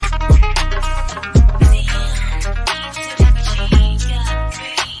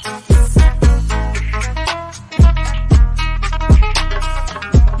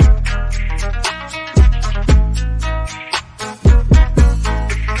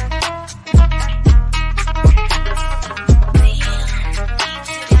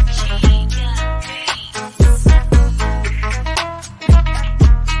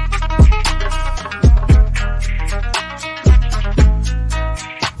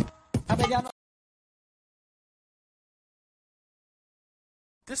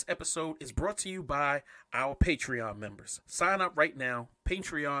This episode is brought to you by our Patreon members. Sign up right now,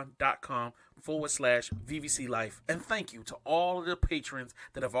 patreon.com/VVC Life. And thank you to all of the patrons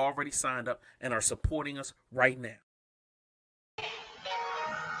that have already signed up and are supporting us right now.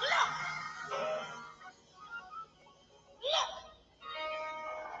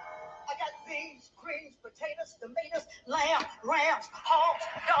 Beans, greens, potatoes, tomatoes, lamb, rams, hogs,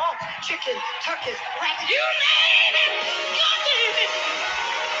 dogs, chicken, turkeys, rabbits. You name it! You name it!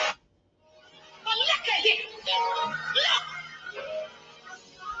 But look at here! Look!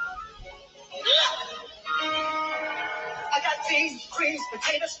 I got beans, greens,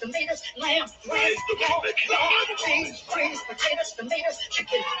 potatoes, tomatoes, lamb, rams, hogs, dogs, beans, greens, potatoes, tomatoes,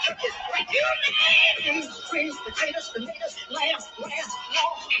 chicken, turkeys, rabbits. You name it! Beans, greens, potatoes, tomatoes, lamb, rams,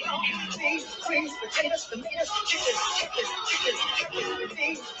 hogs, dogs, beans, greens, potatoes, tomatoes, chicken, turkeys,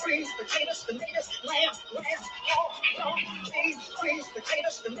 beans, greens, potatoes, tomatoes, lamb, rams, hogs, dogs, beans, greens,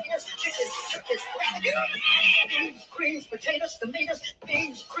 potatoes, tomatoes, chicken, turkeys, beans, greens, potatoes, tomatoes,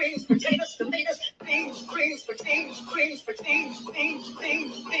 beans, greens, potatoes, tomatoes, beans, greens, potatoes, greens, beans, beans, beans,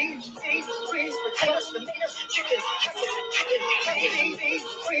 beans, beans, greens, potatoes, tomatoes, chicken, beans, beans,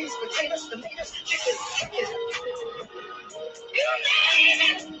 greens, potatoes, tomatoes, chicken, You name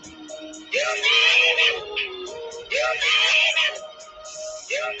it! You name it! You name it!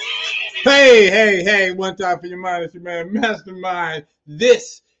 You name it! Hey, one time for your mind, it's your man Mastermind.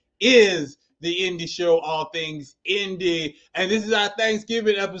 This is the Indie Show, all things indie. And this is our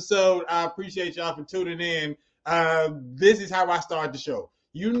Thanksgiving episode. I appreciate y'all for tuning in. This is how I start the show.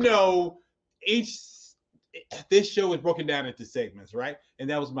 You know, this show is broken down into segments, right? And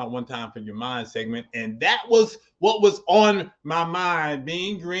that was my one time for your mind segment. And that was what was on my mind.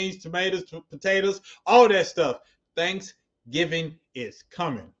 Beans, greens, tomatoes, potatoes, all that stuff. Thanksgiving is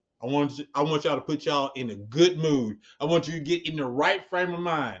coming. I want y'all to put y'all in a good mood. I want you to get in the right frame of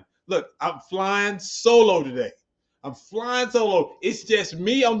mind. Look, I'm flying solo today. It's just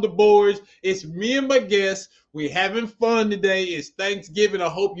me on the boards. It's me and my guests. We're having fun today. It's Thanksgiving. I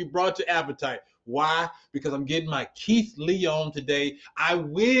hope you brought your appetite. Why? Because I'm getting my Keith Lee on today. I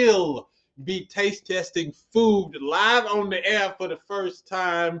will be taste testing food live on the air for the first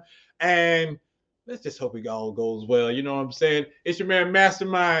time. And let's just hope it all goes well. You know what I'm saying? It's your man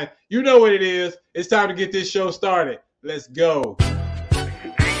Mastermind. You know what it is. It's time to get this show started. Let's go. Hey,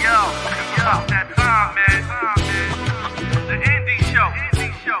 yo, it's about that time, man. The Indie Show.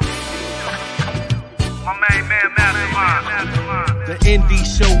 My main man, Mastermind. The Indie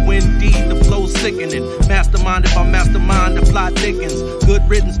Show, indeed, the flow sickening. Masterminded by Mastermind, the plot thickens. Good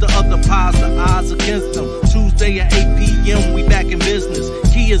riddance to other pies, the odds against them. Tuesday at 8 p.m., we back in business.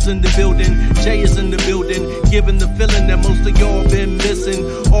 Key is in the building, Jay is in the building. Giving the feeling that most of y'all been missing.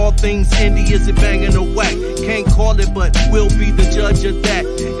 All things indie, is it banging or whack? Can't call it, but we'll be the judge of that.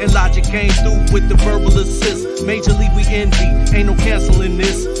 And Logic came through with the verbal assist. Majorly we envy, ain't no canceling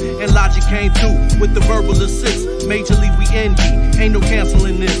this. And Logic came through with the verbal assist. Majorly we envy, ain't no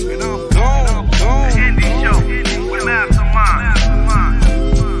canceling this. And I'm gone. The Indie Show with Mastermind.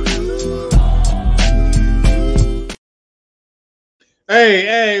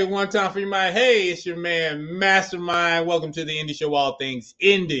 Hey, one time for your mind. Hey, it's your man Mastermind. Welcome to the Indie Show, all things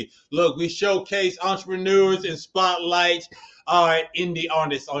indie. Look, we showcase entrepreneurs and spotlight indie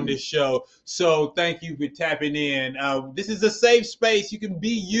artists on this show. So thank you for tapping in. This is a safe space. You can be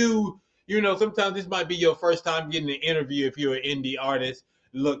you. You know, sometimes this might be your first time getting an interview if you're an indie artist.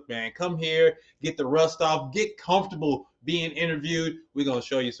 Look, man, come here, get the rust off, get comfortable being interviewed. We're going to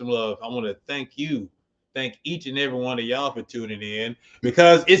show you some love. I want to thank each and every one of y'all for tuning in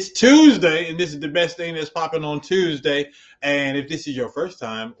because it's Tuesday and this is the best thing that's popping on Tuesday. And if this is your first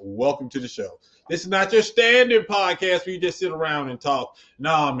time, welcome to the show. This is not your standard podcast where you just sit around and talk.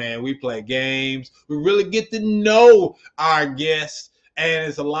 Nah, man, we play games. We really get to know our guests. And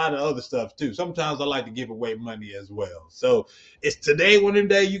it's a lot of other stuff too. Sometimes I like to give away money as well. So it's today one of them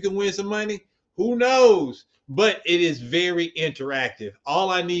days you can win some money. Who knows? But it is very interactive. All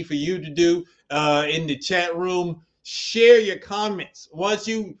I need for you to do in the chat room, share your comments. Once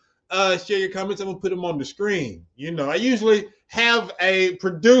you share your comments, I'm going to put them on the screen. You know, I usually have a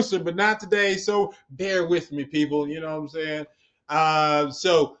producer, but not today. So bear with me, people. You know what I'm saying?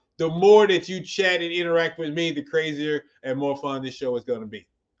 So the more that you chat and interact with me, the crazier and more fun this show is going to be.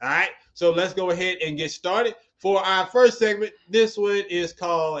 All right. So let's go ahead and get started. For our first segment, this one is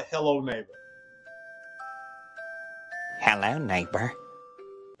called Hello Neighbor. Hello, neighbor.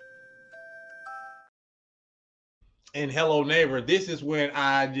 And Hello Neighbor, this is when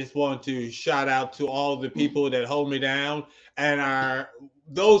I just want to shout out to all the people that hold me down and are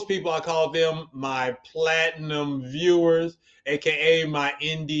those people, I call them my platinum viewers, aka my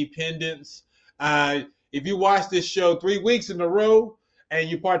independents. If you watch this show 3 weeks in a row and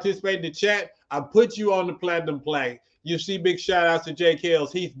you participate in the chat, I put you on the platinum plaque. You see big shout outs to Jake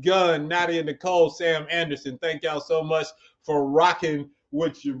Hills, Heath Gunn, Nadia Nicole, Sam Anderson. Thank y'all so much for rocking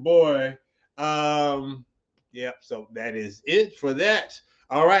with your boy. Yep, so that is it for that.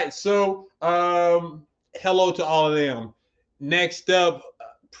 All right, so hello to all of them. Next up,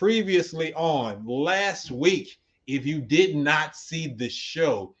 previously on last week, if you did not see the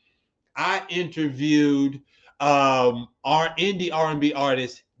show, I interviewed our indie R&B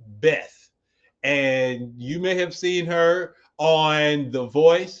artist Beth, and you may have seen her on The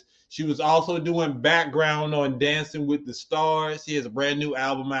Voice. She was also doing background on Dancing with the Stars. She has a brand new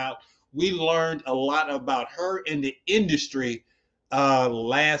album out. We learned a lot about her in the industry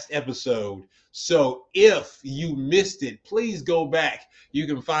last episode. So if you missed it, please go back. You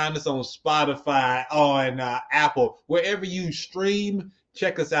can find us on Spotify, on Apple, wherever you stream.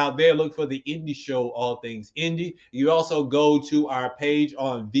 Check us out there. Look for the Indie Show, All Things Indie. You also go to our page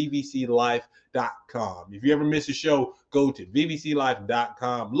on vbclife.com. If you ever miss a show, go to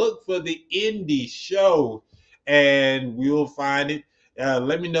vbclife.com. Look for the Indie Show, and we'll find it.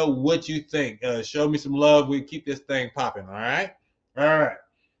 Let me know what you think. Show me some love. We'll keep this thing popping, all right? All right.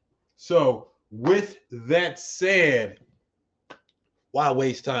 So with that said, why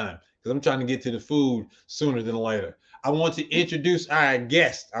waste time? Because I'm trying to get to the food sooner than later. I want to introduce our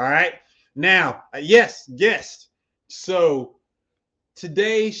guest, all right? Now, yes, guest. So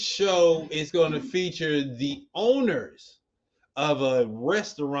today's show is going to feature the owners of a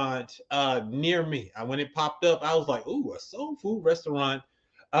restaurant near me. When it popped up, I was like, ooh, a soul food restaurant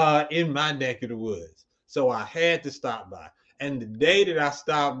in my neck of the woods. So I had to stop by. And the day that I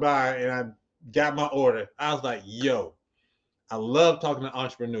stopped by and I got my order, I was like, yo, I love talking to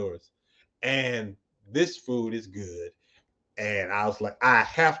entrepreneurs. And this food is good. And I was like, I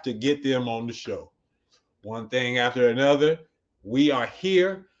have to get them on the show. One thing after another, we are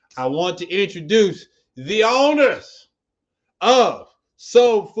here. I want to introduce the owners of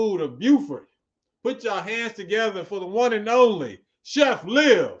Soul Food of Buford. Put your hands together for the one and only Chef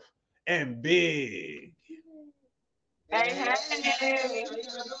Liv and Big. Hey.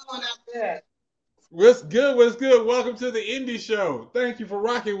 What's good? What's good? Welcome to the Indie Show. Thank you for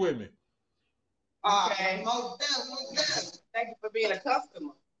rocking with me. Okay. Thank you for being a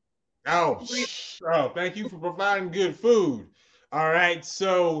customer. Oh, thank you for providing good food. All right,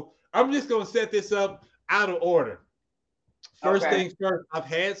 so I'm just going to set this up out of order. First things first, I've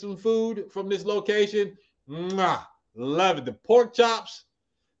had some food from this location. Love it. The pork chops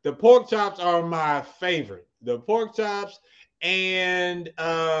are my favorite. The pork chops and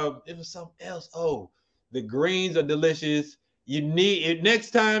it was something else. Oh, the greens are delicious. You need it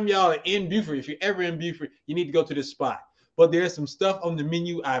next time y'all are in Buford. If you're ever in Buford, you need to go to this spot. But there's some stuff on the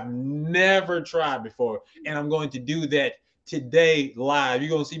menu I've never tried before, and I'm going to do that today live.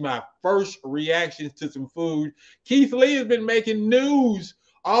 You're going to see my first reactions to some food. Keith Lee has been making news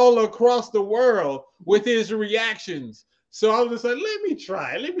all across the world with his reactions. So I was just like, let me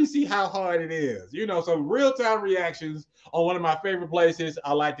try it. Let me see how hard it is. You know, some real-time reactions on one of my favorite places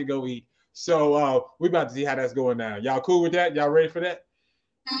I like to go eat. So we're about to see how that's going down. Y'all cool with that? Y'all ready for that?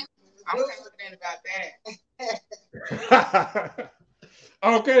 I'm confident about that.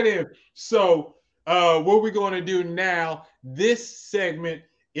 Okay, then. So what we're going to do now, this segment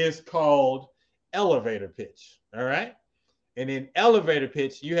is called elevator pitch. All right? And in elevator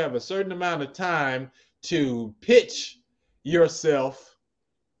pitch, you have a certain amount of time to pitch yourself,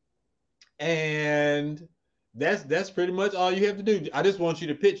 and that's pretty much all you have to do. I just want you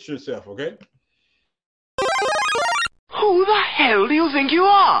to pitch yourself, okay? Who the hell do you think you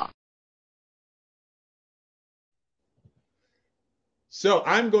are? So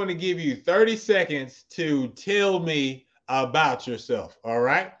I'm going to give you 30 seconds to tell me about yourself, all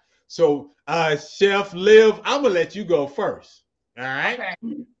right? So Chef Liv, I'm going to let you go first, all right? Okay.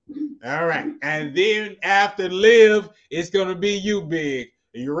 All right. And then after Liv, it's going to be you, Big.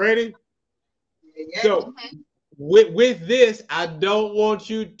 Are you ready? Yeah. So with this, I don't want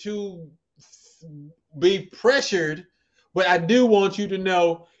you to be pressured, but I do want you to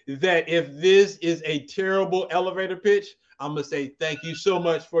know that if this is a terrible elevator pitch, I'm going to say thank you so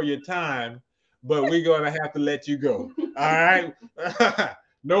much for your time, but we're going to have to let you go. All right?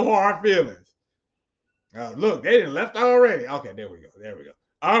 No hard feelings. Look, they didn't left already. Okay, there we go. There we go.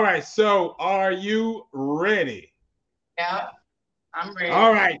 All right, so are you ready? Yeah, I'm ready.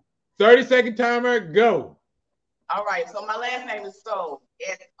 All right, 30-second timer, go. All right, so my last name is Soul,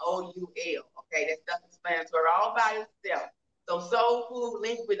 S-O-U-L. Okay, that's nothing Spanish. So all by itself. So soul food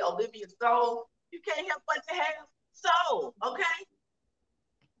linked with Olivia's soul. You can't help but to have soul, okay?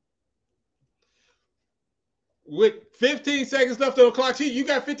 With 15 seconds left on the clock, you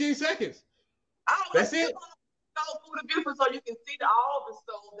got 15 seconds. That's it. Soul food and beautiful, so you can see all the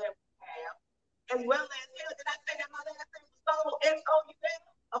soul that we have, as well as did I say that my last name was soul? S-O-U-L,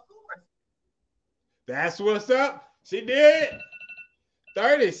 of course. That's what's up. She did.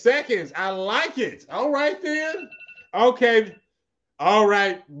 30 seconds. I like it. All right then. Okay. All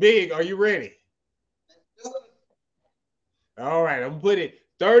right, Big. Are you ready? All right. I'm putting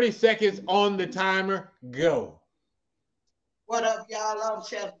 30 seconds on the timer. Go. What up, y'all? I'm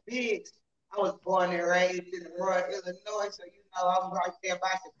Chef Big. I was born and raised in Aurora, Illinois, so you know I'm right there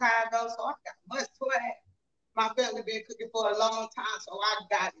by Chicago, so I got much to it. My family been cooking for a long time, so I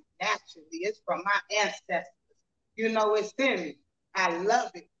got it naturally. It's from my ancestors. You know, it's in me. I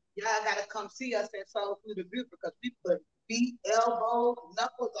love it. Y'all gotta come see us at Soul Food and Beauty because we put feet, elbows,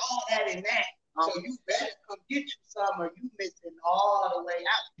 knuckles, all that in that. So you better come get you some or you missing all the way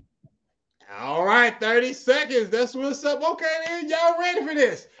out. All right, 30 seconds. That's what's up. Okay, then y'all ready for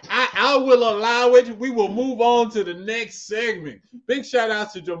this? I will allow it. We will move on to the next segment. Big shout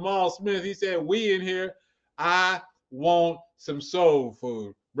out to Jamal Smith. He said, we in here, I want some soul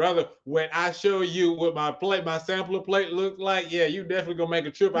food. Brother, when I show you what my plate, my sampler plate looked like, yeah, you definitely gonna make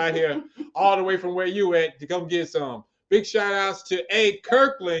a trip out here all the way from where you at to come get some. Big shout outs to A.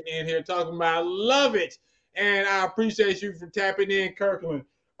 Kirkland in here talking about love it. And I appreciate you for tapping in, Kirkland.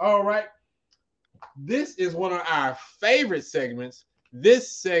 All right. This is one of our favorite segments.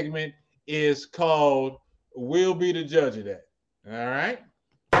 This segment is called We'll Be the Judge of That. All right.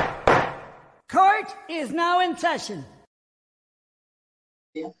 Court is now in session.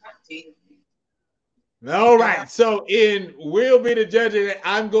 All right. So in We'll Be the Judge of That,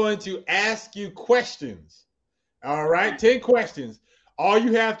 I'm going to ask you questions. All right. 10 questions. All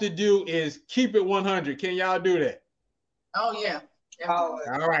you have to do is keep it 100. Can y'all do that? Oh, yeah. All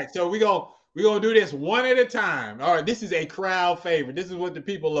right. So we're gonna do this one at a time. All right, this is a crowd favorite. This is what the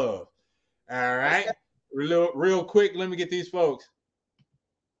people love. All right, real quick. Let me get these folks.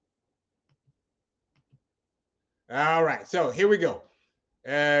 All right, so here we go.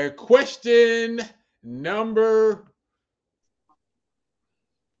 Question number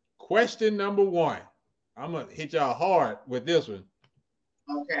one. I'm gonna hit y'all hard with this one.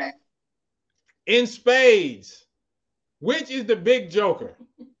 Okay. In spades, which is the big joker?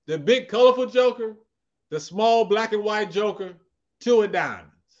 The big colorful joker, the small black and white joker, two of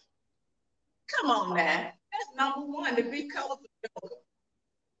diamonds. Come on, man. That's number one, the big colorful joker.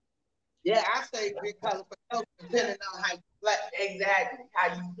 Yeah, I say big colorful joker, depending on how you play. Exactly,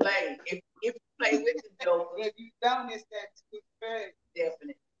 how you play. If you play with the joker. If you don't, it's that two spades.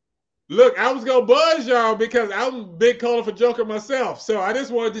 Definitely. Look, I was gonna buzz y'all because I'm a big colorful joker myself. So I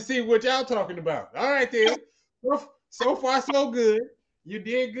just wanted to see what y'all talking about. All right, then. So far, so good. You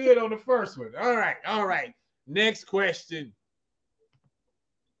did good on the first one. All right. Next question.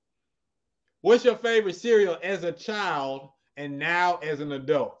 What's your favorite cereal as a child and now as an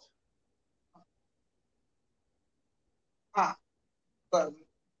adult? For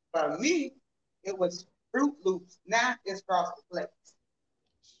me, it was Fruit Loops. Now it's Frosted Flakes.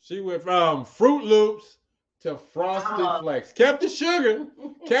 She went from Fruit Loops to Frosted Flakes. Kept the sugar,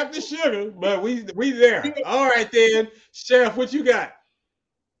 but we there. All right, then. Chef, what you got?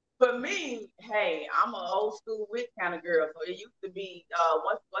 For me, hey, I'm an old school wit kind of girl. So it used to be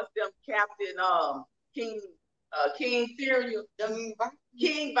what's them Captain King cereal, King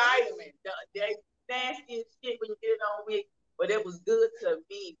Vitamin. They nasty as shit when you get it on wit, but it was good to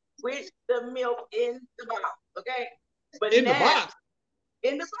me with the milk in the box. Okay, but in the box.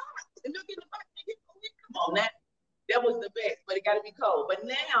 The milk in the box. Come on, that was the best, but it got to be cold. But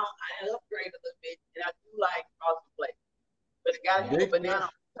now I upgrade a little bit, and I do like Frosted Flakes, but it got to be banana.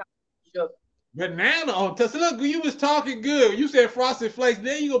 Banana on top. So look, you was talking good. You said Frosted Flakes.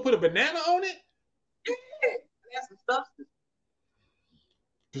 Then you gonna put a banana on it? Yeah, that's some substance.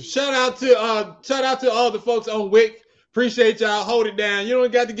 Shout out to all the folks on WIC. Appreciate y'all. Hold it down. You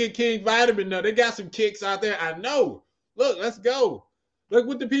don't got to get King Vitamin though. They got some kicks out there. I know. Look, let's go. Look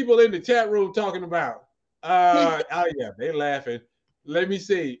what the people in the chat room talking about. Oh yeah, they laughing. Let me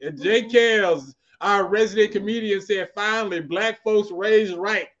see. Jay Kales, our resident comedian, said, finally, black folks raised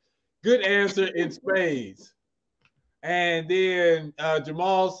right. Good answer in spades. And then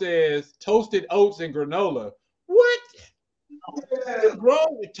Jamal says, toasted oats and granola. What?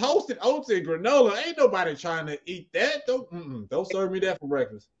 Bro, toasted oats and granola. Ain't nobody trying to eat that. Don't serve me that for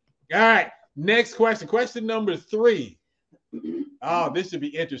breakfast. All right. Next question. Question number 3. Oh, this should be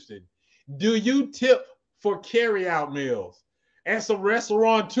interesting. Do you tip for carry-out meals? and some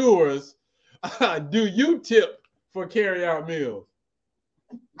restaurateurs, do you tip for carry-out meals?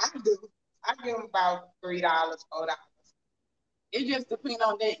 I do. I give them about $3, $4. It just depends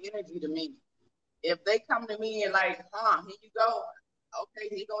on their energy to me. If they come to me and like, here you go. Okay,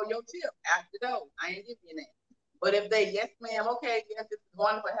 here go your tip. After though, I ain't giving you that. But if they, yes, ma'am, okay, yes, this is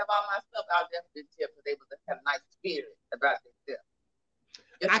wonderful, have all my stuff, I'll definitely tip because they would have a nice spirit about their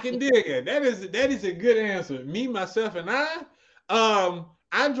tip. I can dig it. That is a good answer. Me, myself, and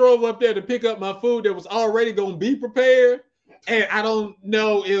I drove up there to pick up my food that was already gonna be prepared. And I don't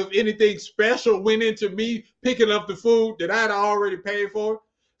know if anything special went into me picking up the food that I'd already paid for.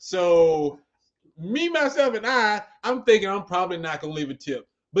 So me, myself, and I'm thinking I'm probably not gonna leave a tip.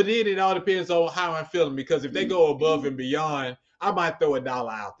 But then it all depends on how I'm feeling, because if they go above and beyond, I might throw $1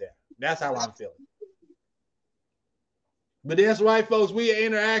 out there. That's how I'm feeling. But that's right, folks. We are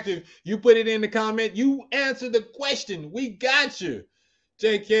interactive. You put it in the comment. You answer the question. We got you.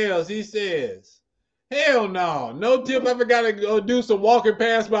 Jay Kales, he says, hell no. No tip. I got to go do some walking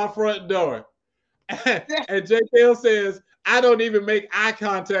past my front door. And Jay Kales says, I don't even make eye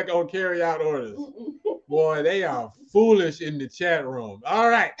contact on carry-out orders. Boy, they are foolish in the chat room. All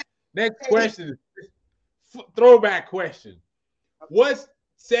right. Next question. Throwback question. What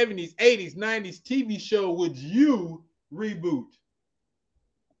 70s, 80s, 90s TV show would you reboot?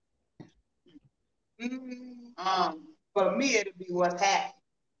 For me, it'd be What's Happening.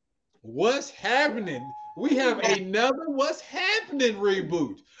 What's Happening? We have another What's Happening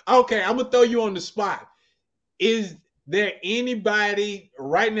reboot. Okay, I'm gonna throw you on the spot. Is there anybody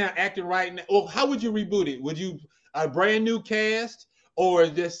right now acting right now? Well, how would you reboot it? Would you a brand new cast, or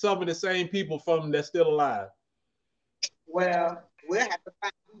just some of the same people from that's still alive? Well, we'll have to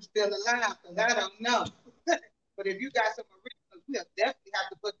find who's still alive, because I don't know. But if you got some originals, we'll definitely have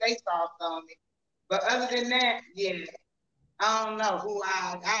to put their sauce on it. But other than that, yeah, I don't know who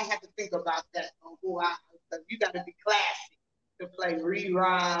I have to think about that on who because you got to be classy to play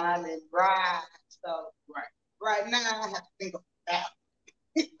Rerun and Bride. So right now, I have to think about that.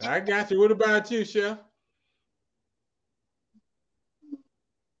 I got you. What about you, Chef?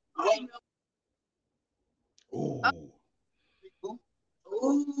 Ooh.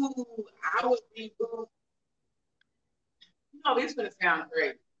 Ooh, I would reboot. No, this is gonna sound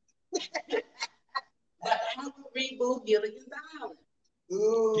great. But I would reboot Gilligan's Island.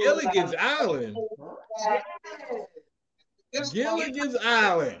 Gilligan's Island. Gilligan's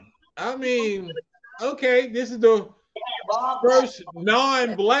Island. I mean, okay, this is the first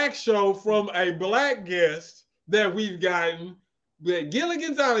non-black show from a black guest that we've gotten. But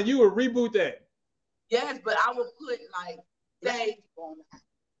Gilligan's Island, you would reboot that? Yes, but I would put like they on the island.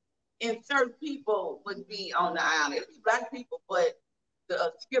 And certain people would be on the island. It would be black people, but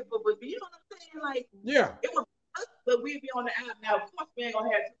the skipper would be, you know what I'm saying? Like, yeah, it would be us, but we'd be on the island. Now, of course, we ain't gonna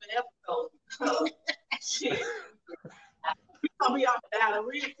have too many episodes. Shit. We gonna be off the island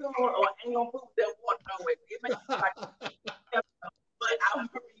real soon, or ain't gonna put that water nowhere. It may be like but I would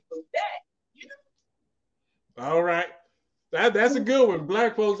reboot that, you know. All right. That's a good one.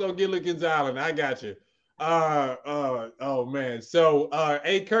 Black folks on Gilligan's Island. I got you. Oh man. So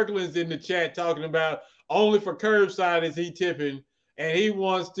A. Kirkland's in the chat talking about only for curbside is he tipping, and he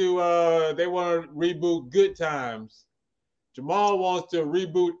wants to they want to reboot Good Times. Jamal wants to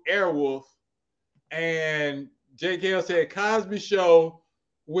reboot Airwolf, and JKL said Cosby Show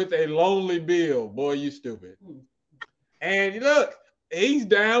with a lonely Bill. Boy, you stupid. And look, he's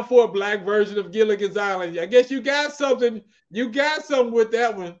down for a black version of Gilligan's Island. I guess you got something. You got something with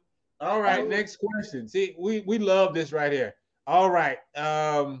that one. All right, next question. See, we love this right here. All right.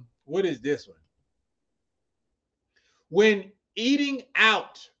 What is this one? When eating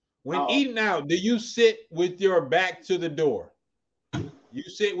out, do you sit with your back to the door? You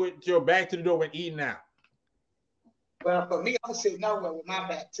sit with your back to the door when eating out? Well, for me, I'm sitting nowhere with my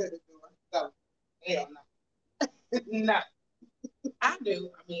back to the door. So, hell no. No. I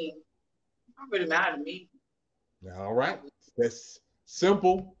do. I mean, I'm really mad at me. All right. That's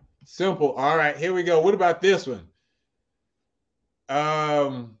simple. Simple. All right, here we go. What about this one?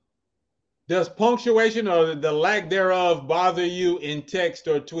 Does punctuation or the lack thereof bother you in text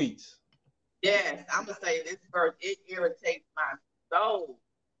or tweets? Yes, I'm gonna say this first. It irritates my soul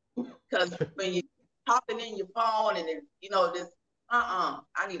because when you're talking in your phone and then this,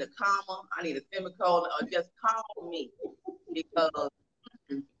 I need a comma, I need a semicolon, or just call me because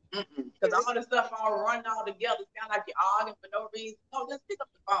all the stuff all running all together. It's kind of like you're arguing for no reason. No, just pick up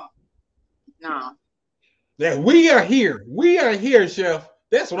the phone. No. Yeah, we are here. We are here, Chef.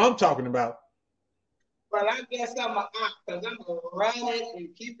 That's what I'm talking about. Well, I guess I'm an ox because I'm going to run it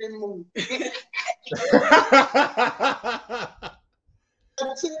and keep it moving.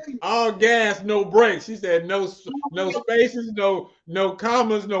 All gas, no brakes. She said no spaces, no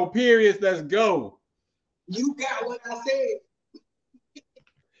commas, no periods. Let's go. You got what I said.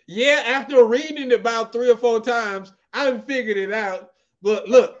 Yeah, after reading it about 3 or 4 times, I done figured it out. But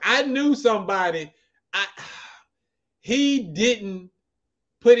look, I knew somebody. He didn't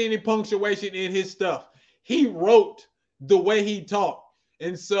put any punctuation in his stuff. He wrote the way he talked.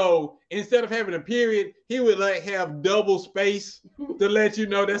 And so instead of having a period, he would like have double space to let you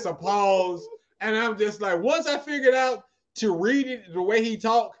know that's a pause. And I'm just like, once I figured out to read it the way he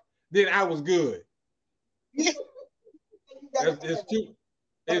talked, then I was good. It's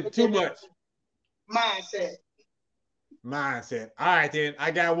too much. Mindset. All right, then.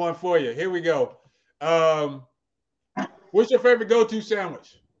 I got one for you. Here we go. What's your favorite go-to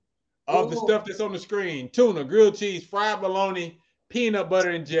sandwich of the stuff that's on the screen? Tuna, grilled cheese, fried bologna, peanut butter,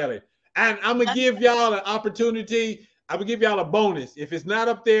 and jelly. And I'm going to give y'all an opportunity. I'm going to give y'all a bonus. If it's not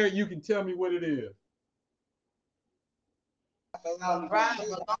up there, you can tell me what it is. Fried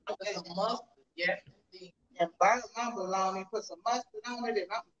bologna with some mustard. Yes, indeed. And burn my bologna, put some mustard on it, and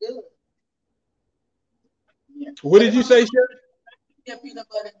I'm good. Yeah. What did you say, Chef? Yeah, peanut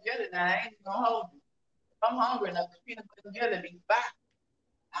butter and jelly. Now, I ain't gonna hold you. If I'm hungry enough, the peanut butter and jelly be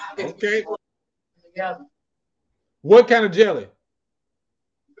fine. Okay. Together. What kind of jelly?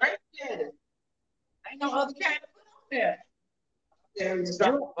 Grape jelly. Ain't no other kind to put on there. There is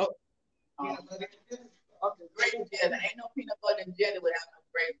no. Okay, grape jelly. Ain't no peanut butter and jelly without no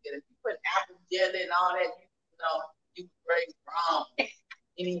grape jelly. If you put apple jelly and all that, you know, you grape wrong.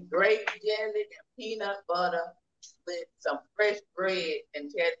 You need grape jelly and peanut butter with some fresh bread and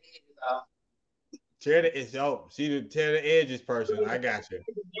tear the edges off. Tear the edges off. See the tear the edges person. I got you.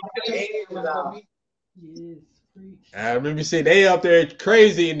 Let me see. They up there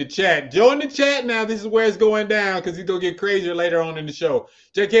crazy in the chat. Join the chat now. This is where it's going down because it's going to get crazier later on in the show.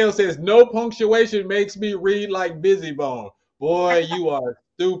 JKL says, no punctuation makes me read like Busy Bone. Boy, you are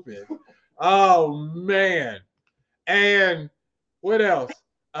stupid. Oh, man. And what else?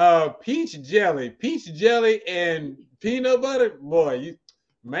 Peach jelly and peanut butter. Boy,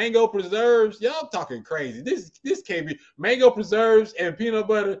 mango preserves. Y'all talking crazy. This can't be. Mango preserves and peanut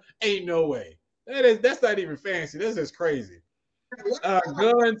butter. Ain't no way. That's not even fancy. That's just crazy.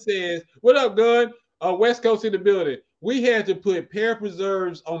 Gunn says, what up, Gunn? West Coast in the building. We had to put pear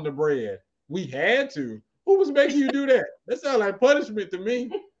preserves on the bread. We had to. Who was making you do that? That sounds like punishment to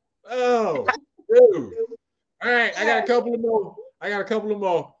me. Oh, dude. All right, I got a couple of more.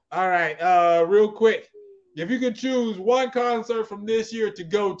 All right, real quick. If you could choose one concert from this year to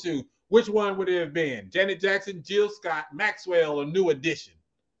go to, which one would it have been? Janet Jackson, Jill Scott, Maxwell, or New Edition?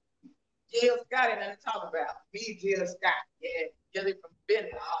 Jill Scott ain't nothing to talk about. Me, Jill Scott. Yeah, Jilly from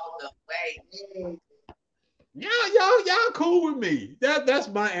Bennett all the way. Y'all cool with me. That's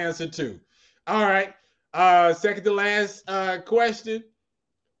my answer too. All right. Second to last question.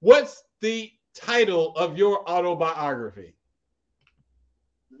 What's the title of your autobiography?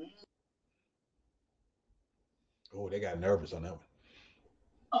 Oh, they got nervous on that one.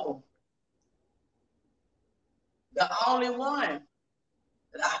 Oh. The only one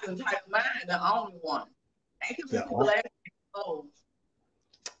that I can type mine, the only one. Ain't too many people asking me.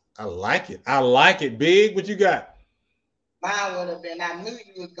 I like it. I like it. Big, what you got? Mine would have been, I knew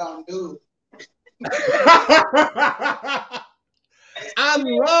you was going to do it. I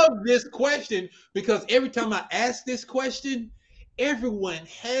love this question because every time I ask this question, everyone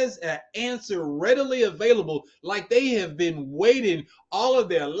has an answer readily available, like they have been waiting all of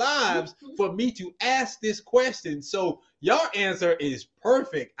their lives for me to ask this question. So your answer is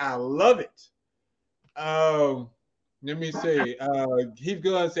perfect. I love it. Let me see. Heath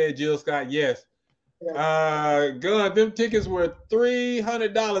Gunn said Jill Scott, yes. Gunn, them tickets were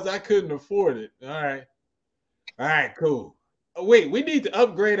 $300. I couldn't afford it. All right, cool. Oh, wait, we need to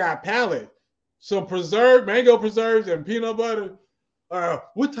upgrade our palate. Some mango preserves and peanut butter.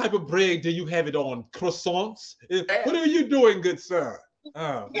 What type of bread do you have it on? Croissants? What are you doing, good sir?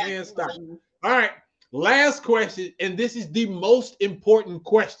 Oh, man, stop. All right, last question, and this is the most important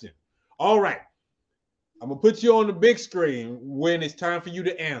question. All right, I'm going to put you on the big screen when it's time for you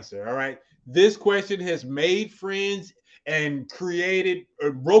to answer, all right? This question has made friends and created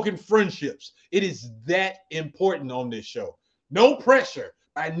broken friendships. It is that important on this show. No pressure.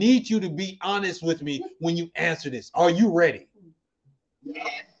 I need you to be honest with me when you answer this. Are you ready? Yeah.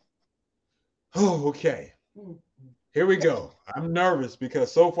 Oh, okay. Here we go. I'm nervous because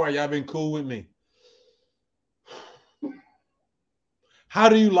so far y'all been cool with me. How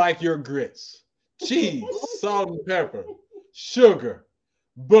do you like your grits? Cheese, salt and pepper, sugar,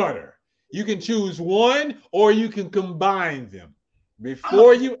 butter. You can choose one or you can combine them.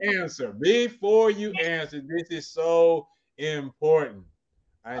 Before you answer, this is so important.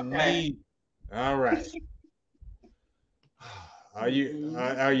 I need. All right. Are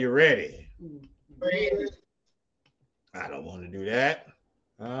you ready? Ready. I don't want to do that.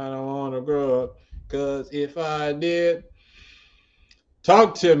 I don't want to grow up, because if I did,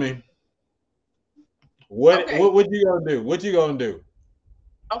 talk to me. What you gonna do? What you gonna do?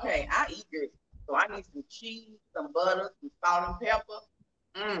 Okay, I eat good. So I need some cheese, some butter, some salt and pepper.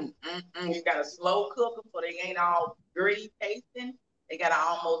 You gotta slow cook them so they ain't all greasy tasting. They gotta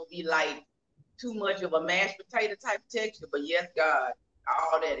almost be like too much of a mashed potato type texture. But yes, God,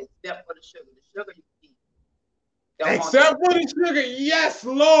 all that except for the sugar. The sugar you can eat. Except for the sugar, yes,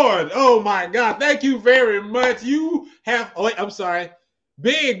 Lord. Oh my God, thank you very much. You have. Oh, wait, I'm sorry.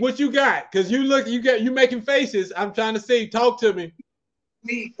 Big, what you got? Because you making faces. I'm trying to see. Talk to me.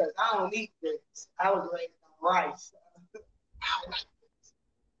 Me, because I don't eat this. I was raised on rice.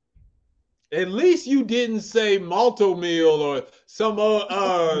 At least you didn't say malto meal or some all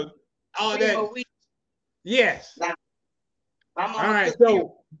that. Yes. All right.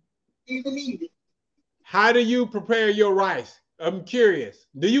 So, even eat it. How do you prepare your rice? I'm curious.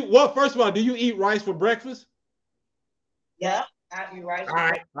 First of all, do you eat rice for breakfast? Yeah, I eat rice. All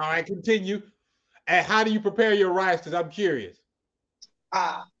right, continue. And how do you prepare your rice? Because I'm curious.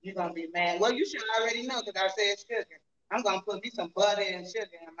 You're gonna be mad. Well, you should already know because I said sugar. I'm gonna put me some butter and sugar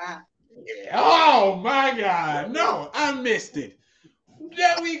in mine. Yeah. Oh my God. No, I missed it.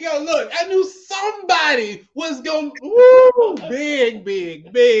 There we go. Look, I knew somebody was going. Woo!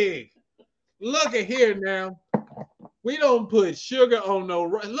 Big. Look at here now. We don't put sugar on no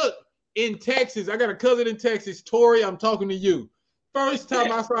rice. Look, in Texas, I got a cousin in Texas, Tori. I'm talking to you. First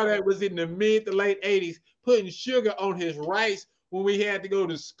time I saw that was in the mid to late 80s, putting sugar on his rice when we had to go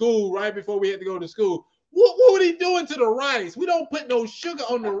to school, right before we had to go to school. What were he doing to the rice? We don't put no sugar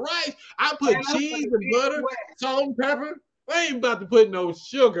on the rice. I put cheese and butter, salt and pepper. I ain't about to put no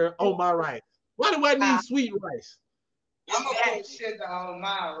sugar on my rice. Why do I need sweet rice? I'm gonna put sugar on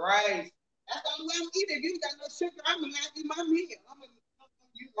my rice. That's the only way I'm eating. You got no sugar, I'm gonna not eat my meal.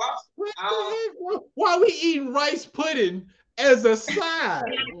 You lost. What the heck? Why are we eating rice pudding as a side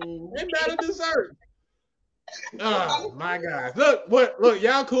and not a dessert? Oh my God! Look,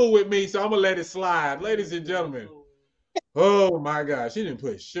 y'all cool with me, so I'm gonna let it slide, ladies and gentlemen. Oh my God, she didn't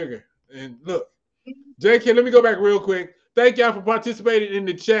put sugar. And look, JK, let me go back real quick. Thank y'all for participating in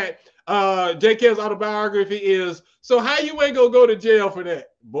the chat. JK's autobiography is, so how you ain't gonna go to jail for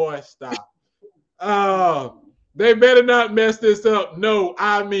that? Boy, stop. They better not mess this up. No,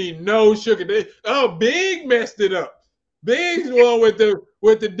 I mean no sugar. Big messed it up. Big's the one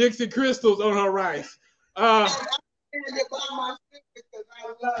with the Dixie Crystals on her rice. Why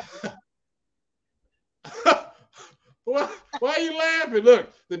are you laughing?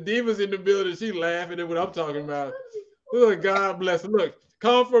 Look, the diva's in the building. She's laughing at what I'm talking about. Look, God bless her. Look,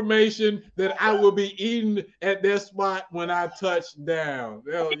 confirmation that I will be eating at that spot when I touch down.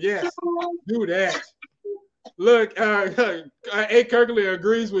 Well, yes, do that. Look, A. Kirkley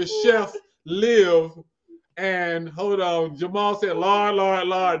agrees with Chef Liv. And hold on, Jamal said, Lord,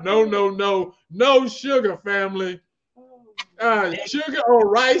 no sugar, family. Sugar on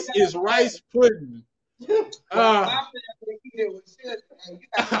rice is rice pudding. Jamal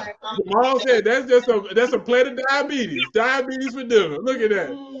said that's a plate of diabetes. Diabetes for dinner. Look at that.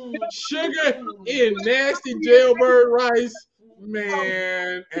 Sugar in nasty jailbird rice,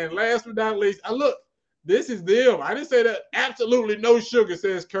 man. And last but not least, look, this is them. I didn't say that. Absolutely no sugar,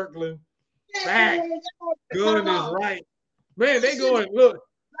 says Kirkland. Fact. Gun is right. Man, they going, look.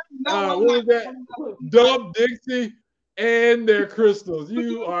 What was that? Dump Dixie and their crystals.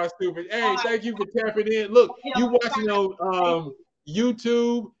 You are stupid. Hey, thank you for tapping in. Look, you watching on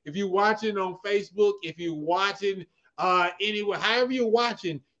YouTube, if you watching on Facebook, if you watching anywhere, however you're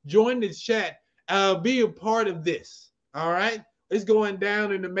watching, join the chat. Be a part of this. All right. It's going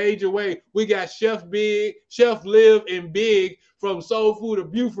down in a major way. We got Chef Liv and Big from Soul Food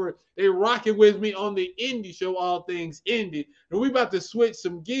of Beaufort. They rocking with me on the Indie Show, All Things Indie. And we about to switch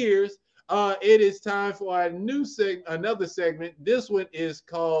some gears. It is time for another segment. This one is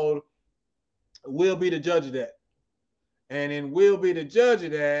called We'll Be the Judge of That. And in We'll Be the Judge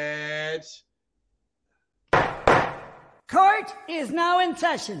of That. Court is now in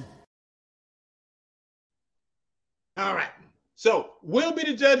session. All right. So We'll Be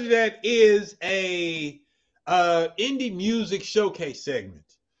the Judge of That is a indie music showcase segment.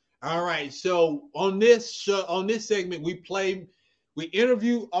 All right. So on this segment, we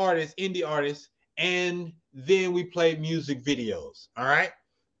interview artists, indie artists, and then we play music videos. All right.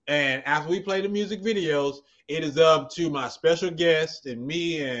 And after we play the music videos, it is up to my special guest and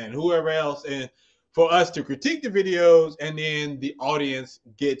me and whoever else, and for us to critique the videos, and then the audience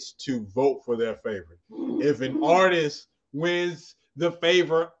gets to vote for their favorite. If an artist wins the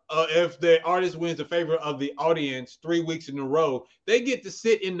favor, if the artist wins the favor of the audience 3 weeks in a row, they get to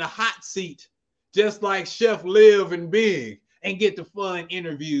sit in the hot seat, just like Chef Liv and Big, and get the fun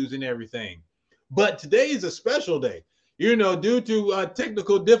interviews and everything. But today is a special day. You know, due to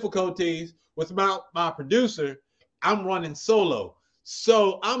technical difficulties with my producer, I'm running solo.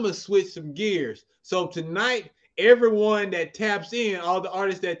 So I'm going to switch some gears. So tonight, everyone that taps in, all the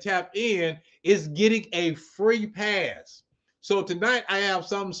artists that tap in, is getting a free pass. So tonight, I have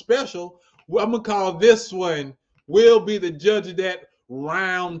something special. I'm going to call this one, we'll be the judge of that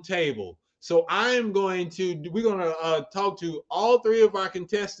round table. So we're going to talk to all 3 of our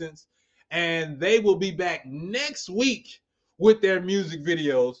contestants, and they will be back next week with their music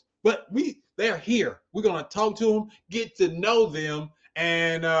videos. But they're here. We're going to talk to them, get to know them,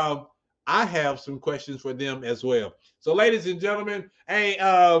 and I have some questions for them as well. So, ladies and gentlemen, hey,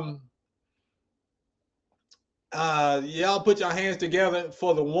 y'all put your hands together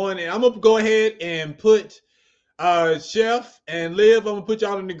for the one, and I'm going to go ahead and put Chef and Liv, I'm going to put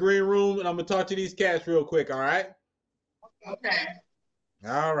y'all in the green room, and I'm going to talk to these cats real quick, all right? Okay.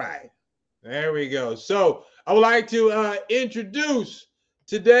 All right. There we go. So I would like to introduce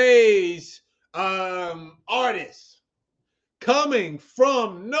today's artist coming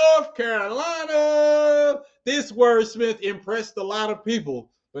from North Carolina. This wordsmith impressed a lot of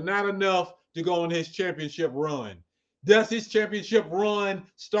people, but not enough to go on his championship run. Does his championship run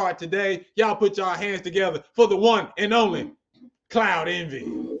start today? Y'all put y'all hands together for the one and only Cloud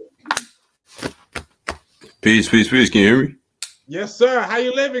Envy. Peace. Can you hear me? Yes, sir. How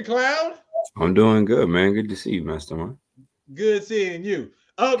you living, Cloud? I'm doing good, man. Good to see you, Mastermind. Good seeing you.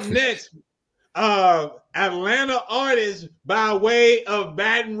 Up next, Atlanta artist by way of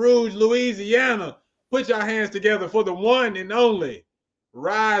Baton Rouge, Louisiana. Put your hands together for the one and only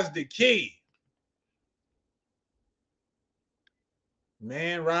Rise the Key.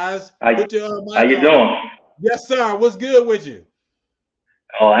 Man, Rise. How you doing? Yes, sir. What's good with you?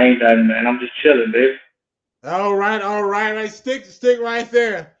 Oh, I ain't nothing, man. I'm just chilling, baby. All right. Stick right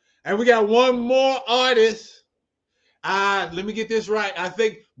there. And we got one more artist. Let me get this right. I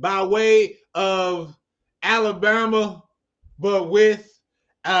think by way of Alabama, but with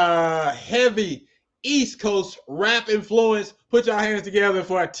heavy East Coast rap influence. Put your hands together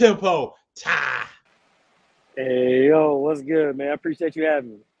for a Tempo Ty. Hey, yo, what's good, man? I appreciate you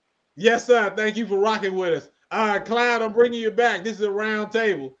having me. Yes, sir. Thank you for rocking with us. Cloud, I'm bringing you back. This is a round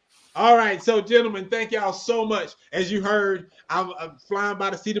table. All right, so gentlemen, thank y'all so much. As you heard, I'm flying by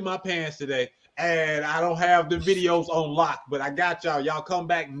the seat of my pants today, and I don't have the videos on lock, but I got y'all. Y'all come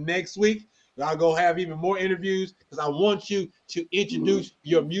back next week. Y'all go have even more interviews because I want you to introduce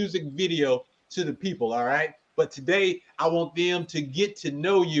your music video to the people, all right? But today, I want them to get to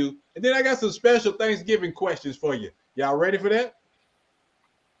know you, and then I got some special Thanksgiving questions for you. Y'all ready for that?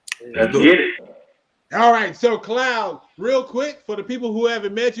 Let's get it. All right, so Cloud, real quick, for the people who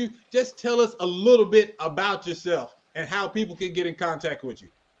haven't met you, just tell us a little bit about yourself and how people can get in contact with you.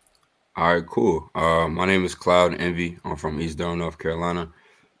 All right, cool. My name is Cloud Envy. I'm from East Durham, North Carolina.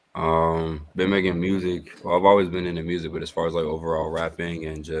 Been making music. Well, I've always been into music, but as far as like overall rapping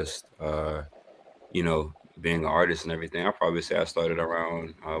and just, being an artist and everything, I'd probably say I started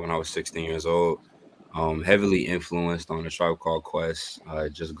around when I was 16 years old. Heavily influenced on a Tribe Called Quest,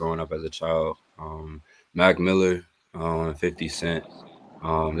 just growing up as a child. Mac Miller, 50 Cent.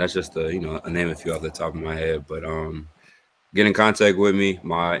 That's just a name a few off the top of my head. But get in contact with me.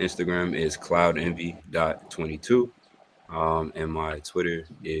 My Instagram is cloudenvy.22. And my Twitter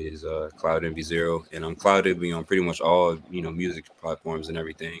is cloudenvy0. And I'm Cloud Envy on pretty much all music platforms and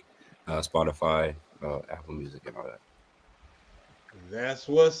everything. Spotify, Apple Music, and all that. That's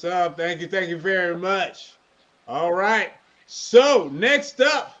what's up. Thank you very much. All right. So next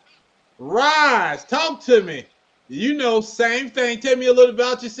up, Rise, talk to me. Same thing. Tell me a little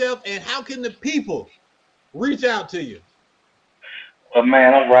about yourself and how can the people reach out to you? Well,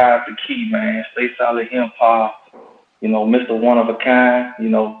 man, I'm Rise the Key, man. Stay solid hip hop. Mr. One of a Kind.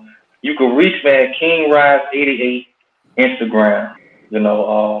 You can reach me at King Rise 88 Instagram.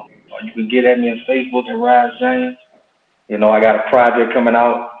 You can get at me on Facebook at Rise James. I got a project coming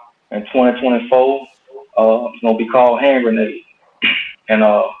out in 2024. It's gonna be called Hand Grenade, and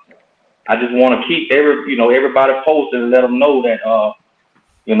I just want to keep everybody posted and let them know that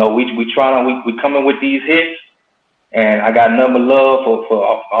we coming with these hits, and I got nothing but love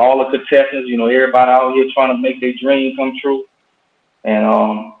for all the contestants. Everybody out here trying to make their dream come true, and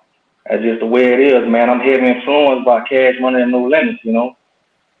That's just the way it is, man. I'm heavily influenced by Cash Money and No Limits, So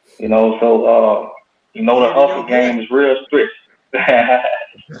the Already know hustle game that. is real strict.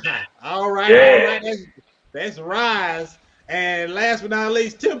 All right, all Yeah. right. That's Rise. And last but not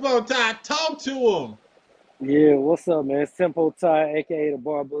least, Tempo Ty, talk to him. Yeah, what's up, man? It's Tempo Ty, aka the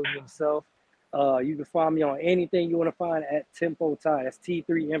Barber himself. You can find me on anything you want to find at Tempo Ty. That's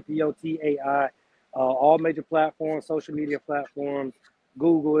T3MPOTAI. All major platforms, social media platforms,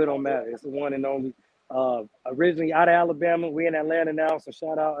 Google, it don't matter. It's the one and only. Originally out of Alabama, we in Atlanta now, so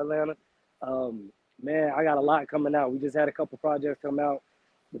shout out Atlanta. Man, I got a lot coming out. We just had a couple projects come out.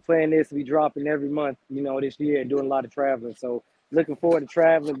 The plan is to be dropping every month, this year and doing a lot of traveling. So looking forward to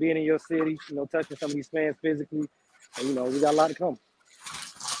traveling, being in your city, touching some of these fans physically. And, we got a lot to come.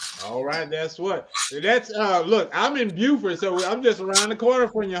 All right, that's what. That's look, I'm in Buford, so I'm just around the corner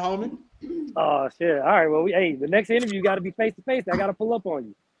from you, homie. Oh shit. All right. Well, the next interview got to be face to face. I got to pull up on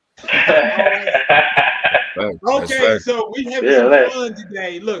you. Okay, so we have some fun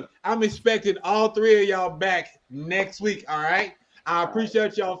today. Look, I'm expecting all three of y'all back next week. All right. I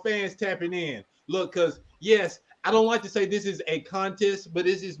appreciate y'all fans tapping in. Look, because yes, I don't like to say this is a contest, but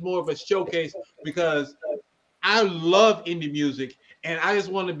this is more of a showcase because I love indie music and I just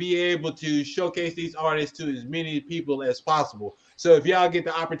want to be able to showcase these artists to as many people as possible. So if y'all get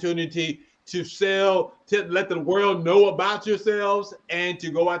the opportunity to sell, to let the world know about yourselves and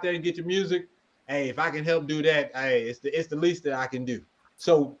to go out there and get your music, hey, if I can help do that, hey, it's the least that I can do.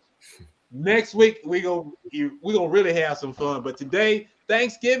 So next week we're gonna really have some fun. But today,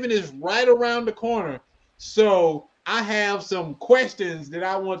 Thanksgiving is right around the corner. So I have some questions that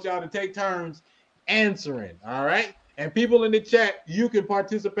I want y'all to take turns answering. All right. And people in the chat, you can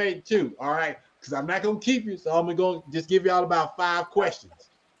participate too. All right. Because I'm not gonna keep you, so I'm gonna just give y'all about 5 questions.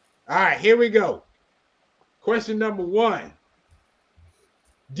 All right, here we go. Question number 1.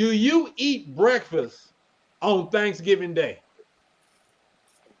 Do you eat breakfast on Thanksgiving Day?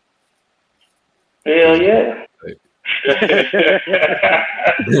 Hell yeah.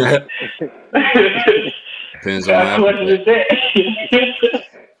 Depends on How much is that?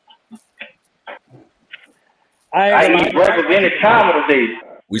 I eat breakfast any time of the day.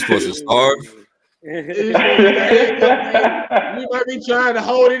 We supposed to starve? We might be trying to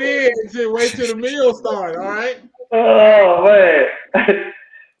hold it in until wait till the meal start. All right. Oh man.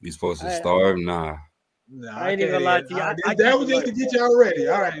 We supposed to starve? Nah. No, I ain't even gonna lie to you. That was just to get y'all ready.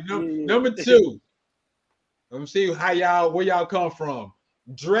 All right. Number 2. Let me see where y'all come from.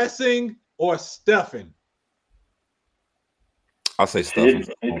 Dressing or stuffing? I'll say stuffing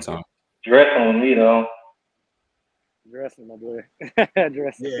for a long time. Dressing with me though. Dressing, my boy.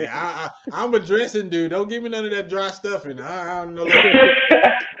 Dressing. Yeah, I'm a dressing dude. Don't give me none of that dry stuffing. I don't know.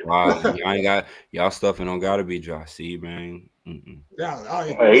 Wow, y'all stuffing don't gotta be dry. See, man. He trying to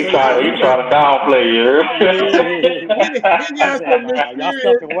downplay you.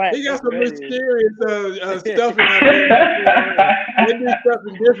 He got some mysterious stuffing out there. They do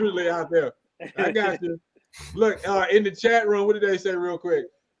stuffing differently out there. I got you. Look, in the chat room, what did they say real quick?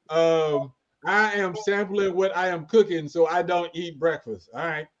 I am sampling what I am cooking, so I don't eat breakfast. All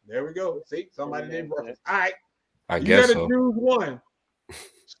right, there we go. See, somebody did breakfast. All right, I guess you gotta choose one: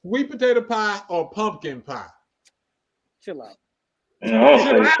 sweet potato pie or pumpkin pie. Chill out. No,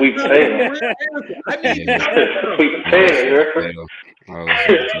 sweet potato. I need sweet potato.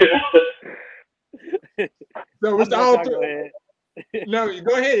 So it's all No,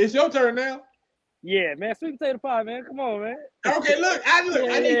 go ahead. It's your turn now. Yeah, man, sweet potato pie, man. Come on, man. Okay, look, I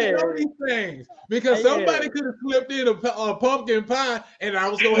need to know these things because somebody could have slipped in a pumpkin pie, and I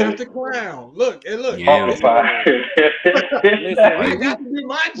was gonna have to clown. Lolook. Pumpkin pie. Listen, I got to do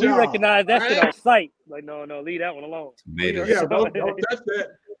my job. We recognize that shit on sight. Like, no, leave that one alone. Yeah, don't touch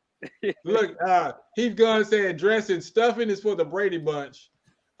that. Look, Heath Gunn said dressing stuffing is for the Brady Bunch.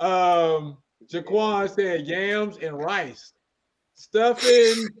 Jaquan said yams and rice.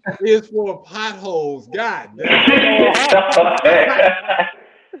 Stuffing is for potholes. God damn.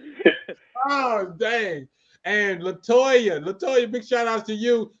 Oh, dang. And Latoya, big shout outs to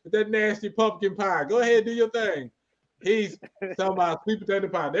you with that nasty pumpkin pie. Go ahead, do your thing. He's talking about sweet potato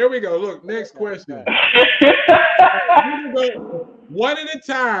pie. There we go. Look, next question. One at a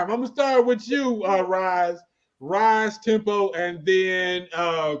time. I'm going to start with you, Rise, Tempo, and then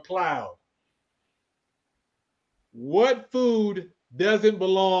Cloud. What food doesn't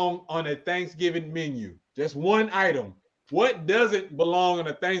belong on a Thanksgiving menu? Just one item. What doesn't belong on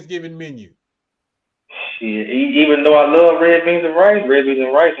a Thanksgiving menu? Shit, even though I love red beans and rice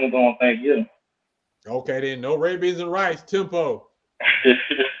ain't going on Thanksgiving. Okay, then no red beans and rice. Tempo.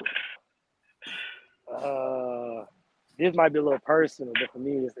 this might be a little personal, but for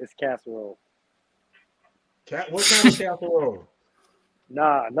me, it's casserole. What kind of casserole?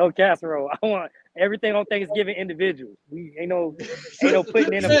 Nah, no casserole. I want everything on Thanksgiving individual. We ain't no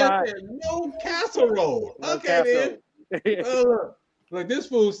putting in a pot. No casserole. No Okay, casserole. then. Look, this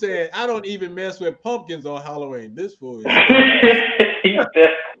fool said, I don't even mess with pumpkins on Halloween. This fool is.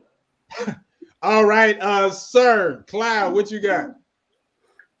 All right, sir. Cloud, what you got?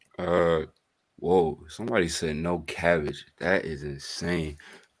 Whoa, somebody said no cabbage. That is insane.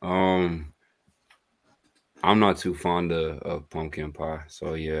 I'm not too fond of pumpkin pie,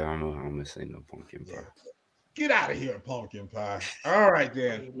 so yeah, I'm gonna say no pumpkin pie. Get out of here, pumpkin pie. All right,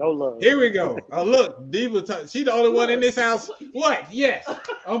 then. No love. Here we go. Look, Diva, she the only one in this house. What? Yes.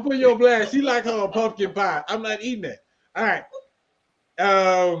 I'm putting your blast. She like her pumpkin pie. I'm not eating that. All right.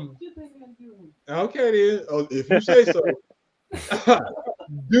 Okay, then. Oh, if you say so.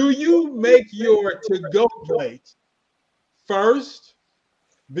 Do you make your to-go plate first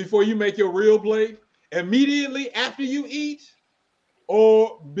before you make your real plate? Immediately after you eat,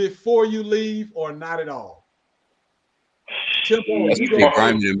 or before you leave, or not at all? Simple. That's pretty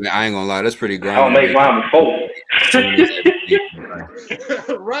grimy to me. I ain't gonna lie, that's pretty grimy. I don't make mine before.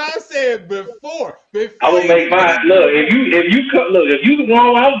 Ryan said before. I would make mine. Look, if you the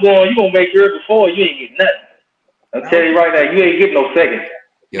one where I'm going, you gonna make yours before. You ain't get nothing. I'll tell you right now, you ain't getting no second.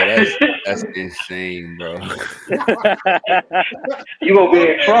 Yo, that's insane, bro. You gonna be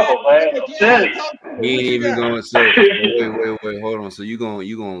in trouble, man. I'm telling you. He ain't even gonna say. Wait, hold on. So you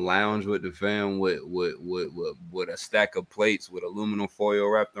gonna lounge with the fam with a stack of plates with aluminum foil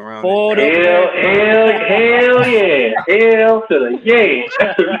wrapped around it? Hell yeah, hell to the yeah.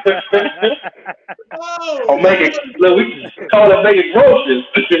 I'm making. Look, we call it making groceries.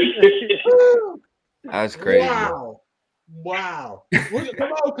 That's crazy. Wow.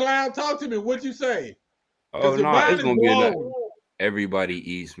 Come on, Cloud. Talk to me. What'd you say? Oh, no, it's going to be enough. Everybody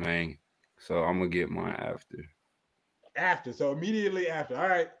eats, man. So I'm going to get mine after. After. So immediately after. All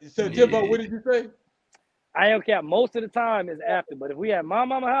right. So, Timbo, what did you say? I don't care. Most of the time it's after. But if we at my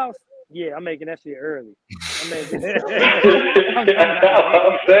mama's house, yeah, I'm making that shit early.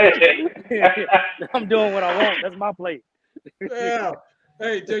 I'm doing what I want. That's my plate. Yeah.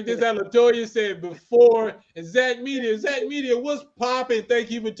 Hey, check this out. Latoya said before, Zach Media, what's popping?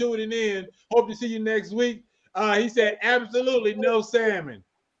 Thank you for tuning in. Hope to see you next week. He said absolutely no salmon.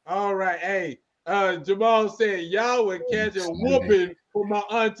 All right. Hey, Jamal said y'all would catch a whooping for my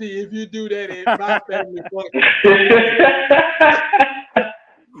auntie if you do that in my family.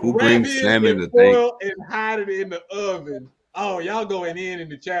 Who brings salmon to foil and hide it in the oven? Oh, y'all going in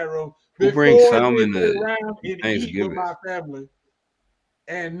the chat room. Who brings salmon to Thanksgiving? With my family.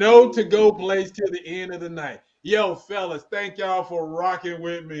 And no to-go place till the end of the night. Yo, fellas, thank y'all for rocking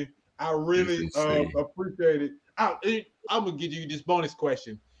with me. I really appreciate it. I'm going to give you this bonus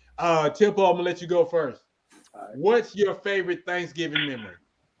question. Tempo, I'm going to let you go first. What's your favorite Thanksgiving memory?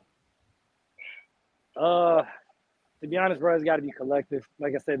 To be honest, bro, it's got to be collective.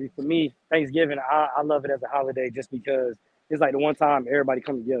 Like I said, for me, Thanksgiving, I love it as a holiday just because it's like the one time everybody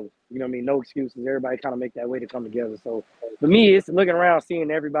come together. You know what I mean? No excuses. Everybody kind of make that way to come together. So for me, it's looking around,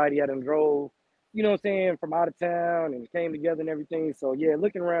 seeing everybody that drove, you know what I'm saying, from out of town and came together and everything. So yeah,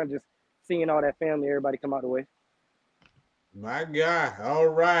 looking around, just seeing all that family, everybody come out the way. My God. All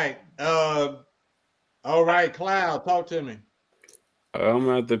right. All right, Cloud, talk to me. I'm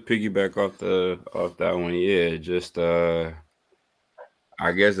gonna have to piggyback off that one. Yeah, just I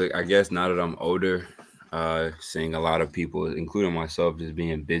guess now that I'm older, seeing a lot of people, including myself, just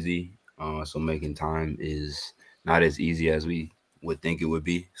being busy. So making time is not as easy as we would think it would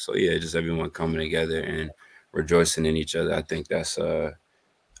be. So yeah, just everyone coming together and rejoicing in each other. I think that's a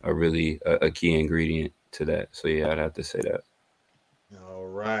really a key ingredient to that. So yeah, I'd have to say that. All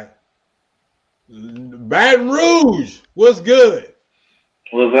right. Baton Rouge, what's good?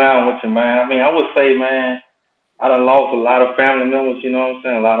 What's down with you, man? I mean, I would say, man, I done lost a lot of family members, you know what I'm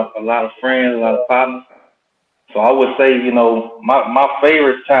saying? A lot of friends, a lot of partners. So I would say, you know, my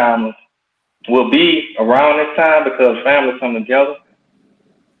favorite time will be around this time because families come together.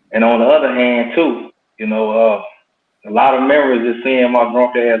 And on the other hand, too, you know, a lot of memories is seeing my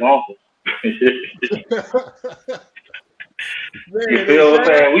drunk ass uncles. You feel what I'm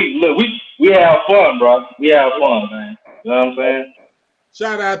saying? We have fun, bro. We have fun, man. You know what I'm saying?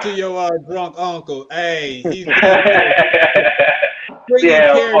 Shout out to your drunk uncle. Hey, he's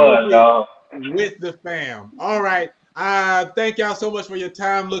fun, dog. With the fam. All right. Thank y'all so much for your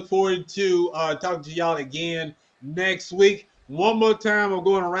time. Look forward to talking to y'all again next week. One more time, I'm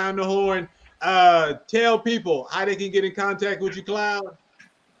going around the horn. Tell people how they can get in contact with you, Cloud.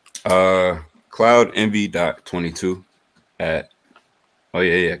 CloudEnvy.22 at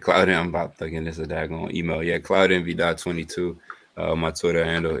Cloud I'm about to get this a daggone email. Yeah, cloudenvy.22. My Twitter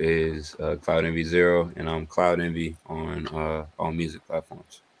handle is cloudenvy0, and I'm cloudenvy on all music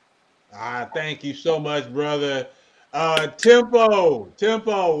platforms. Thank you so much, brother. Tempo.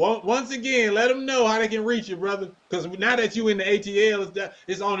 Once again, let them know how they can reach you, brother. Because now that you in the ATL,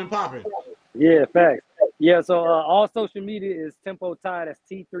 it's on and popping. Yeah, facts. Yeah, so all social media is Tempo Tie. That's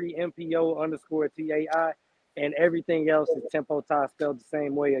T3MPO_TAI. And everything else is Tempo Tie spelled the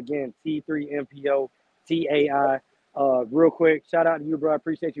same way. Again, T3MPO_TAI. Real quick, shout out to you, bro. I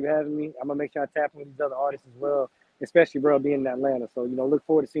appreciate you having me. I'm going to make sure I tap in with these other artists as well, especially, bro, being in Atlanta. So, look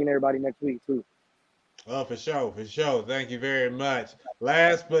forward to seeing everybody next week, too. Oh, for sure. Thank you very much.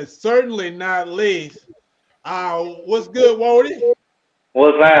 Last but certainly not least, what's good, Wody?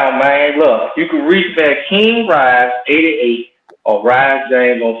 What's up, man? Look, you can reach me at King Rise 88 or Rise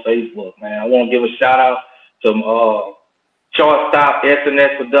James on Facebook, man. I want to give a shout out to Shortstop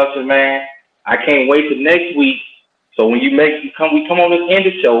SNS Production, man. I can't wait till next week. So when we come on this end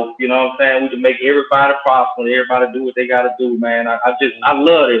of show, you know what I'm saying? We can make everybody prosper, everybody do what they got to do, man. I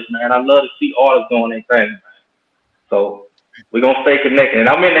love this, man. I love to see artists doing their thing, man. So we're gonna stay connected, and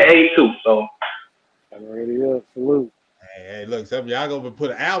I'm in the A too. So already is. Salute. Hey, look, some of y'all gonna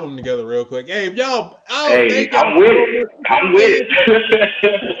put an album together real quick. Hey, if y'all, hey, I'm with it. I'm with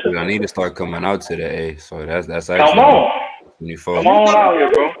it. I need to start coming out to the A. So that's actually come on out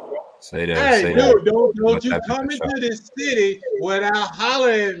here, bro. Say that. Hey, say dude, that. don't you come into this city without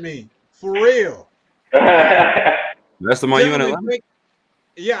hollering at me, for real. That's the one you in Atlanta?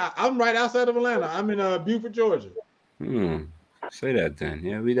 Yeah, I'm right outside of Atlanta. I'm in Beaufort, Georgia. Say that then.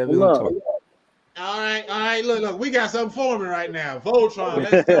 Yeah, we definitely gonna talk. All right. Look, we got something forming right now. Voltron,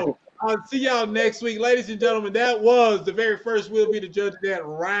 let's go. I'll see y'all next week. Ladies and gentlemen, that was the very first We'll Be the Judge of That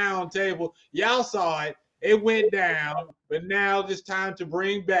round table. Y'all saw it. It went down, but now it's time to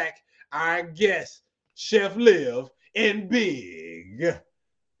bring back our guest, Chef Liv Big.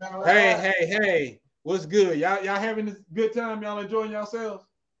 Hey. What's good? Y'all having a good time? Y'all enjoying yourselves?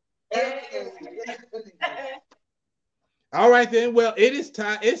 All right, then. Well, it's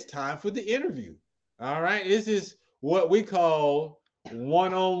time for the interview. All right. This is what we call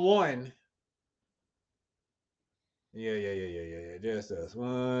one-on-one. Yeah. Just us.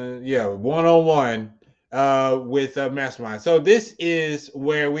 One-on-one with Mastermind. So this is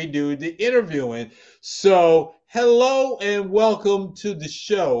where we do the interviewing. So hello and welcome to the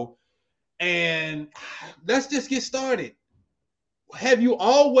show. And let's just get started. Have you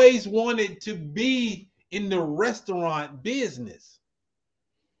always wanted to be in the restaurant business?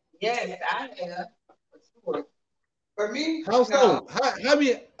 Yes, I have. For me, how so?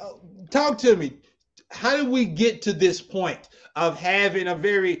 Talk to me. How did we get to this point of having a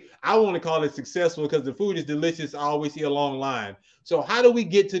very, I want to call it successful because the food is delicious. I always see a long line. So how do we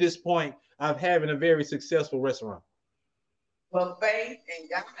get to this point of having a very successful restaurant? Well, faith and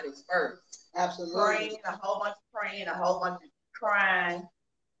God is first. Absolutely. Praying, a whole bunch of crying,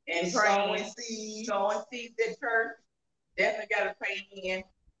 and praying, sowing seeds at church. Definitely got to pay in.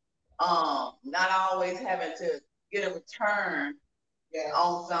 Not always having to get a return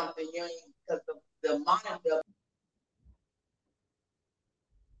on something, because the money,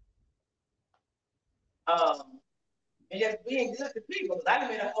 and just being good to people. Because I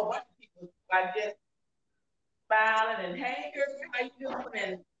met a whole bunch of people by just smiling and hey girl, how you doing?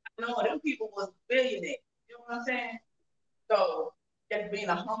 And I know them people was billionaires. You know what I'm saying? So just being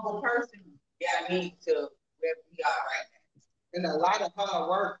a humble person got me to where we are right now. And a lot of hard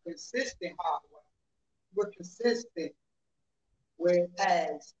work, consistent hard work. We're consistent with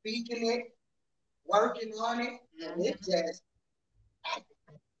speaking it, working on it, and it just.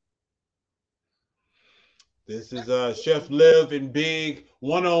 This is Chef Liv Big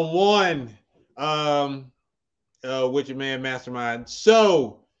one-on-one with your man Mastermind.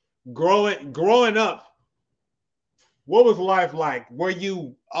 So growing up, what was life like? Were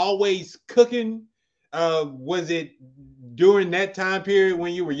you always cooking? Was it during that time period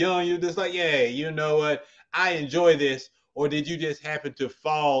when you were young, you were just like, yeah, you know what? I enjoy this. Or did you just happen to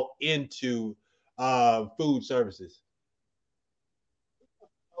fall into food services?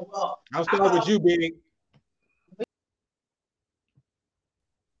 Well, I'll start with you, Big.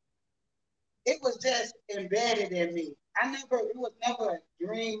 It was just embedded in me. It was never a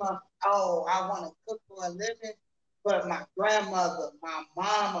dream of, I want to cook for a living. But my grandmother, my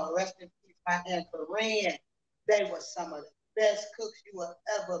mama, rest in peace, my Aunt Corinne, they were some of the best cooks you will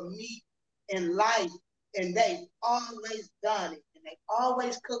ever meet in life. And they always done it. And they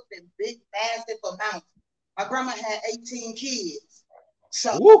always cooked in big, massive amounts. My grandma had 18 kids.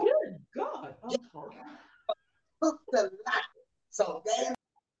 So, good God. cooked a lot. So they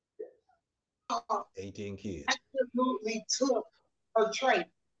 18 kids. absolutely took her trait.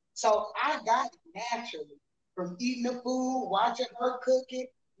 So I got it naturally from eating the food, watching her cook it,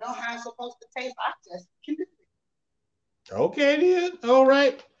 know how it's supposed to taste. I just can do it. Okay, then. All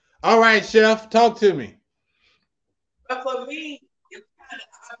right. All right, Chef. Talk to me. But for me, it's kind of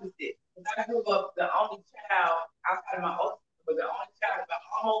opposite. Because I grew up the only child outside of my oldest, but the only child about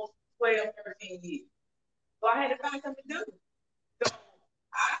almost 12, 13 years. So I had to find something to do. So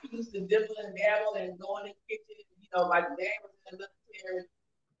I used to dibble and dabble and go in the kitchen. You know, my dad was in the military,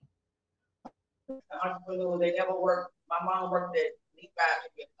 an entrepreneur. They never worked. My mom worked at Levi's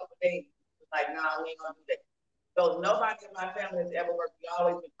maybe a couple of days. It was like, nah, we ain't gonna do that. So nobody in my family has ever worked. We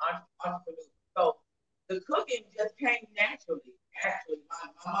always been entrepreneurs. So the cooking just came naturally. Actually,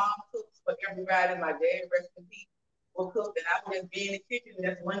 my mom cooks for everybody. My dad, rest in peace, will cook, and I would just be in the kitchen and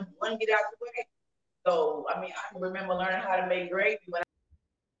just one get out the way. So I mean, I can remember learning how to make gravy when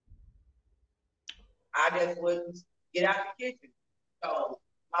I just wouldn't get out the kitchen. So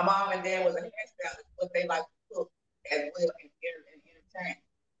my mom and dad was a hairstylist, but they like to cook as well and entertain.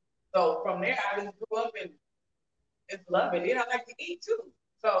 So from there, I just grew up and just love it. Then I like to eat too.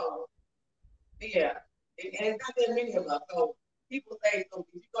 So yeah, and it's not that many of us. So people say, so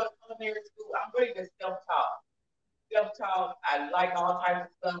if you go to culinary school, I'm really just self-taught. Self-taught. I like all types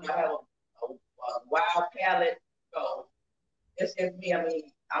of stuff. I have a wild palate. So it's just me. I mean,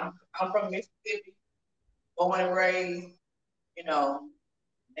 I'm from Mississippi, born and raised, you know,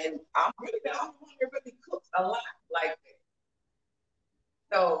 and I'm really the only one that really cooks a lot like that.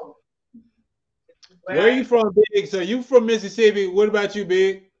 So where are you from, Big? So you from Mississippi. What about you,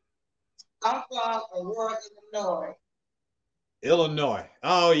 Big? I'm from Aurora, Illinois. Illinois.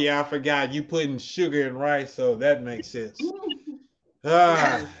 Oh, yeah, I forgot. You putting sugar in rice, so that makes sense.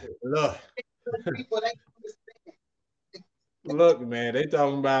 Ah, look. Look, man, they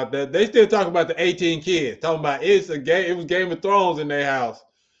talking about that. They still talking about the 18 kids. Talking about it's a game. It was Game of Thrones in their house.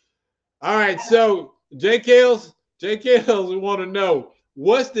 All right, so J. Kales, we want to know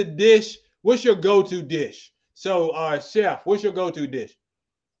what's the dish? What's your go-to dish? So, Chef, what's your go-to dish?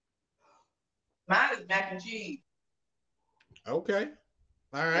 Mine is mac and cheese. Okay.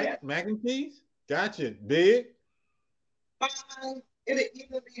 All right. Yeah. Mac and cheese. Gotcha. Big. Mine, it'll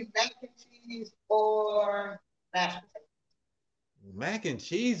either be mac and cheese or mashed potatoes. Mac and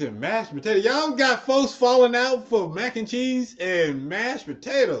cheese and mashed potatoes. Y'all got folks falling out for mac and cheese and mashed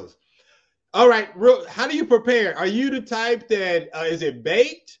potatoes. All right. How do you prepare? Are you the type that is it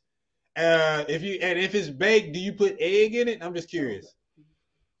baked? If it's baked, do you put egg in it? I'm just curious.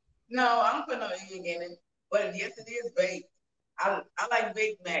 No, I don't put no egg in it. But yes, it is baked. I like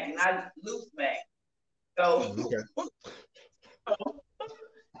baked mac and I loose mac. So, okay.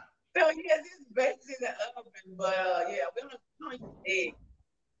 So yes, it's baked in the oven, but yeah, we don't use egg,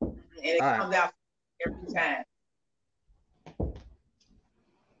 and it comes out every time.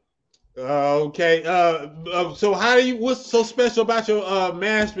 Okay. So what's so special about your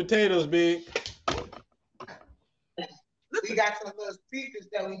mashed potatoes, Big? We got some little secrets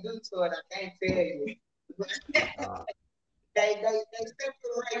that we do to it. I can't tell you. They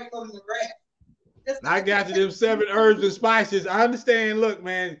separate from the rest. I got you them 7 herbs and spices. I understand. Look,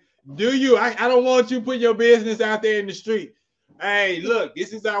 man, I don't want you putting your business out there in the street. Hey, look,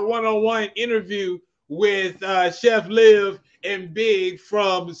 this is our one-on-one interview with Chef Liv and Big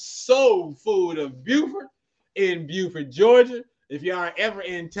from Soul Food of Buford in Buford, Georgia. If y'all are ever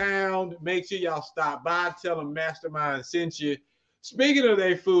in town, make sure y'all stop by. Tell them Mastermind sent you. Speaking of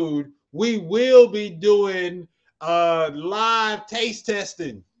their food, we will be doing live taste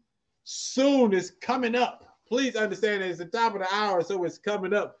testing soon. It's coming up. Please understand that it's the top of the hour, so it's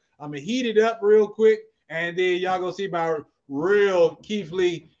coming up. I'm going to heat it up real quick, and then y'all going to see my real Keith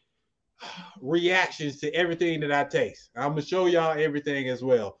Lee reactions to everything that I taste. I'm going to show y'all everything as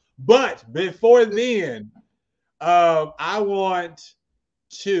well. But before then, I want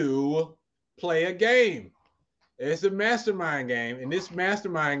to play a game. It's a mastermind game, and this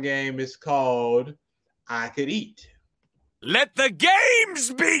mastermind game is called I Could Eat. Let the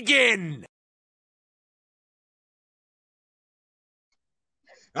games begin!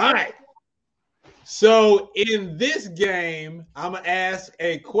 All right. So in this game, I'm going to ask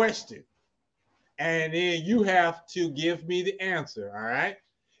a question, and then you have to give me the answer, all right?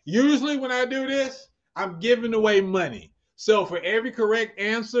 Usually when I do this, I'm giving away money. So for every correct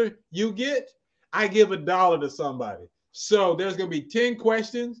answer you get, I give $1 to somebody. So there's going to be 10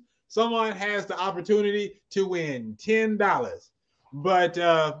 questions. Someone has the opportunity to win $10. But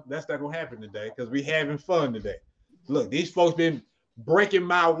that's not going to happen today because we're having fun today. Look, these folks been breaking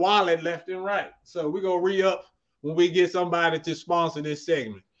my wallet left and right. So we're going to re-up when we get somebody to sponsor this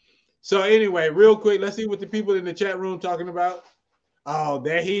segment. So anyway, real quick, let's see what the people in the chat room talking about. Oh,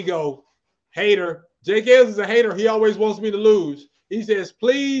 there he go. Hater. Jake Ells is a hater. He always wants me to lose. He says,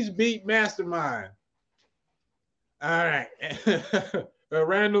 please beat Mastermind. All right. A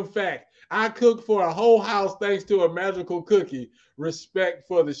random fact. I cook for a whole house thanks to a magical cookie. Respect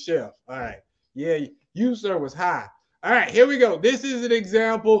for the chef. All right. Yeah, you, sir, was high. All right, here we go. This is an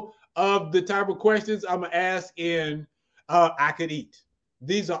example of the type of questions I'm going to ask in I Could Eat.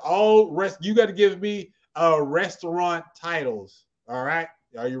 These are all you got to give me restaurant titles. All right.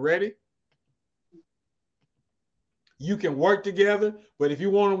 Are you ready? You can work together, but if you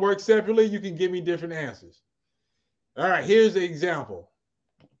want to work separately, you can give me different answers. All right, here's the example.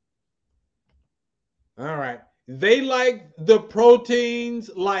 All right. They like the proteins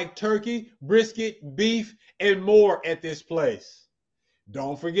like turkey, brisket, beef, and more at this place.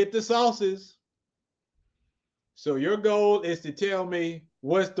 Don't forget the sauces. So your goal is to tell me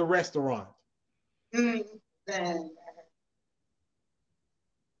what's the restaurant. This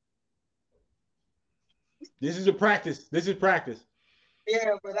is a practice. This is practice.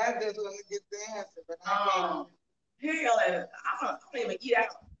 Yeah, but I just want to get the answer. But hell, I don't even eat out.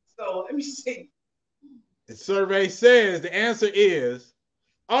 So let me see. The survey says the answer is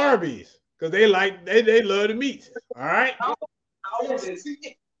Arby's because they love the meat. All right.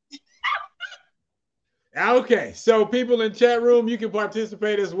 Okay, so people in chat room, you can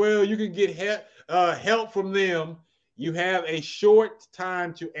participate as well. You can get help from them. You have a short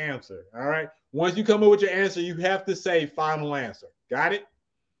time to answer. All right. Once you come up with your answer, you have to say final answer. Got it?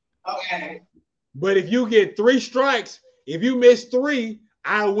 Okay. But if you get 3 strikes, if you miss 3,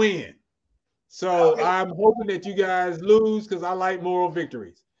 I win. So okay. I'm hoping that you guys lose because I like moral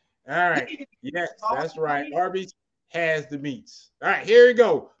victories. All right. Yes, that's right. Arby's has the meats. All right, here we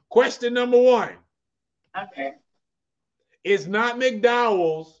go. Question number 1. Okay. It's not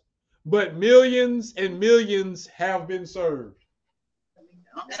McDowell's, but millions and millions have been served.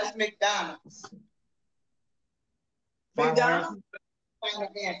 That's McDonald's. McDonald's?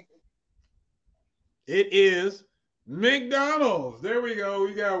 It is McDonald's. There we go.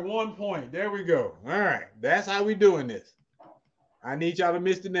 We got 1 point. There we go. All right. That's how we doing this. I need y'all to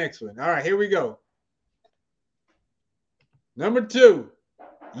miss the next one. All right, here we go. Number 2.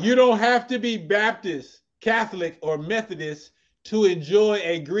 You don't have to be Baptist, Catholic, or Methodist to enjoy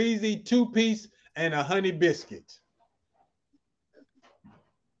a greasy 2-piece and a honey biscuit.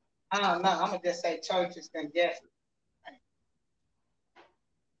 I don't know. I'm going to just say churches can guess.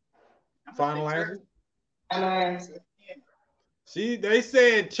 Final answer? Final answer. See, they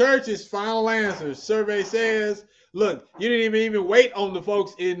said church is final answer. Survey says, look, you didn't even wait on the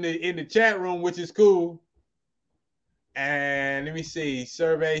folks in the chat room, which is cool. And let me see.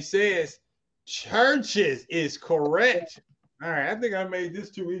 Survey says churches is correct. All right, I think I made this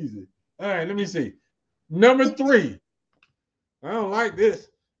too easy. All right, let me see. Number 3. I don't like this.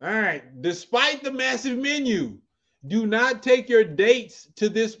 All right. Despite the massive menu, do not take your dates to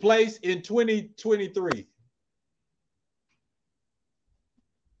this place in 2023.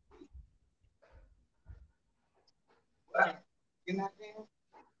 Well, you're not there.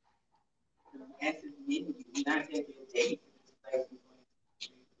 Answer the menu. You're not taking your date.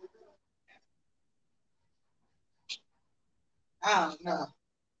 I don't know.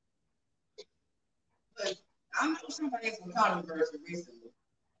 But I know somebody from controversy recently.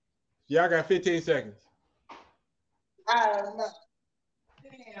 Y'all got 15 seconds. I don't know.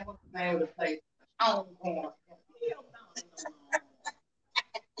 Damn, what's the name of the place? Longhorn.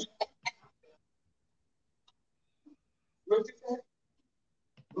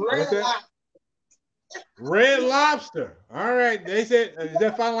 What's that? Red Lobster. All right. They said, is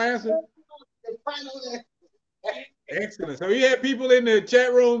that final answer? Excellent. So you had people in the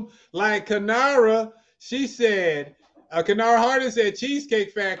chat room like Kanara. She said, Kanara Hardin said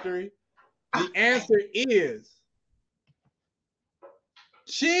Cheesecake Factory. The answer is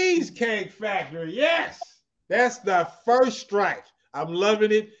Cheesecake Factory. Yes. That's the first strike. I'm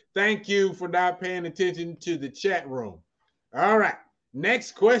loving it. Thank you for not paying attention to the chat room. All right.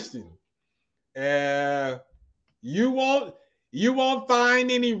 Next question. You won't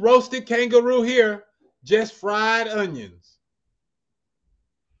find any roasted kangaroo here, just fried onions.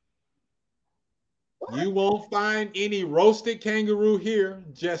 You won't find any roasted kangaroo here,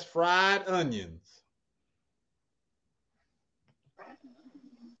 just fried onions.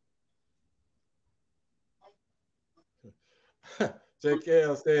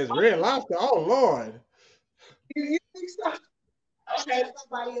 JKL says Red Lobster. Oh Lord. You think so? Okay,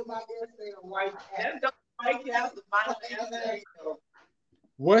 somebody in my ear saying White Cat. White Cat is the final answer.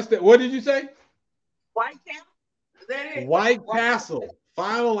 What's that? What did you say? White Cat? Is that it? White Castle.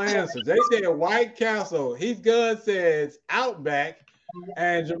 Final answers. They said White Castle. Heath Gunn says Outback,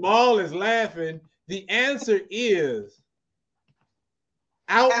 and Jamal is laughing. The answer is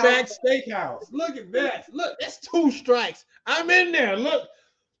Outback Steakhouse. Look at that. Look, that's 2 strikes. I'm in there. Look,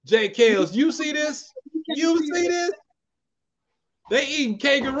 J. Kales, you see this? You see this? They eating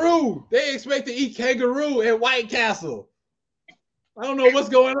kangaroo. They expect to eat kangaroo at White Castle. I don't know what's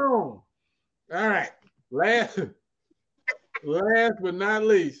going on. All right. Last but not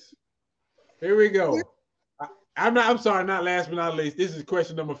least. Here we go. I'm sorry, not last but not least. This is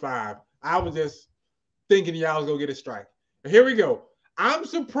question number 5. I was just thinking y'all was gonna get a strike. But here we go. I'm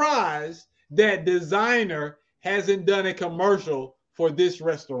surprised that Designer hasn't done a commercial for this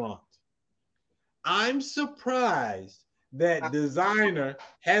restaurant. I'm surprised that Designer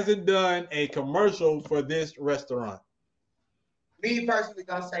hasn't done a commercial for this restaurant. Me personally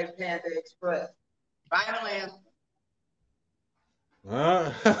gonna say Panda Express. Final answer.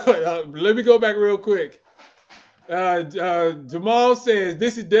 Let me go back real quick. Jamal says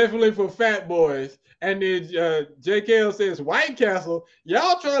this is definitely for fat boys, and then JKL says White Castle.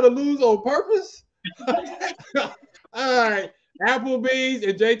 Y'all try to lose on purpose? All right. Applebee's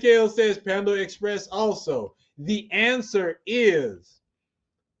and JKL says Panda Express also. The answer is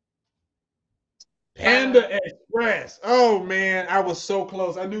Panda Express. Oh man, I was so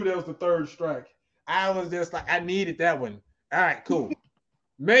close. I knew that was the 3rd strike. I was just like, I needed that one. All right, cool.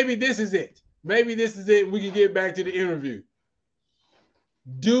 Maybe this is it. Maybe this is it. We can get back to the interview.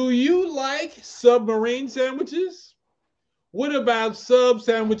 Do you like submarine sandwiches? What about sub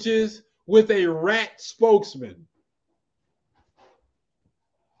sandwiches with a rat spokesman?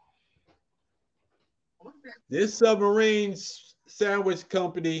 This submarine sandwich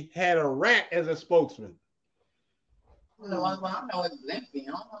company had a rat as a spokesman. I know it's lengthy.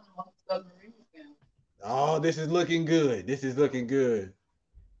 I don't know what submarine is. Oh, this is looking good. This is looking good.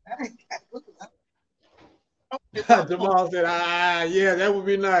 Jamal said, yeah, that would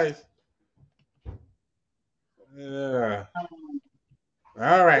be nice. Yeah.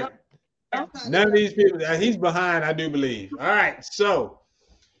 All right. None of these people, he's behind, I do believe. All right. So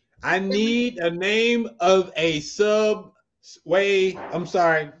I need a name of a sub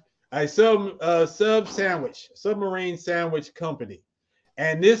sandwich, submarine sandwich company.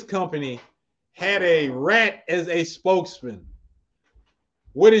 And this company had a rat as a spokesman.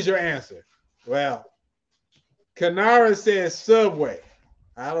 What is your answer? Well, Kanara says Subway.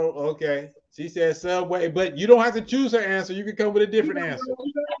 Okay. She says Subway, but you don't have to choose her answer. You can come with a different answer.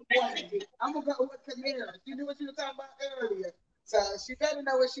 I'm going to go with Kanara. She knew what she was talking about earlier. So she better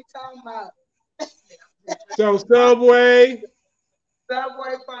know what she's talking about. So Subway.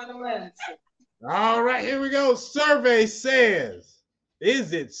 Subway final answer. All right, here we go. Survey says,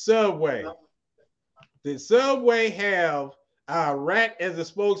 is it Subway? Did Subway have a rat as a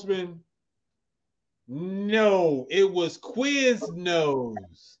spokesman? No, it was Quiznos.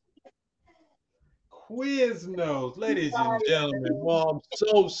 Quiznos, ladies and gentlemen. Well, I'm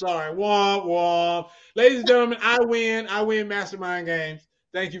so sorry. Womp womp. Ladies and gentlemen, I win. I win Mastermind Games.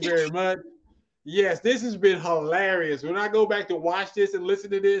 Thank you very much. Yes, this has been hilarious. When I go back to watch this and listen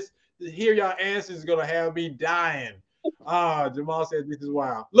to this, to hear y'all answers is gonna have me dying. Jamal says this is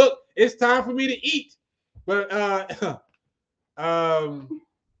wild. Look, it's time for me to eat. But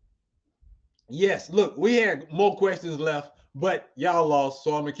yes, look, we had more questions left, but y'all lost,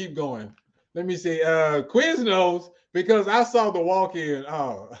 so I'm gonna keep going. Let me see. Quiznos, because I saw the walk-in.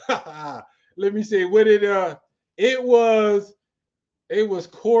 Let me see. What it was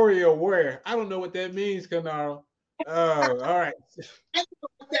Corey Aware. I don't know what that means, Canaro. All right.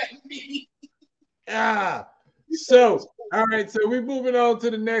 So all right, so we're moving on to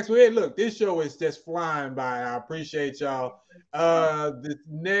the next one. Hey, look, this show is just flying by. I appreciate y'all. The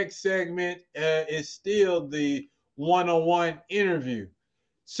next segment is still the one-on-one interview.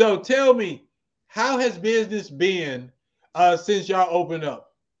 So tell me, how has business been since y'all opened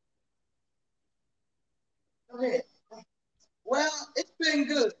up? Okay. Well, it's been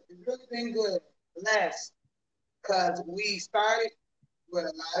good. It's really been good. Last, because we started with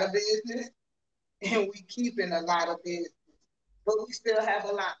a lot of business and we keeping a lot of business, but we still have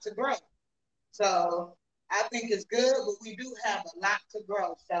a lot to grow. So I think it's good, but we do have a lot to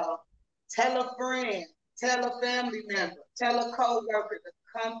grow. So tell a friend, tell a family member, tell a co-worker to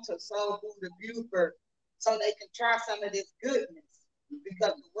come to Soul Food of Buford so they can try some of this goodness,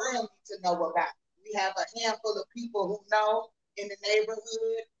 because the world needs to know about it. We have a handful of people who know in the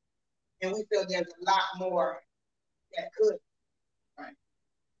neighborhood, and we feel there's a lot more that could, right,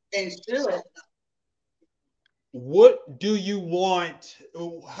 and should. what do you want?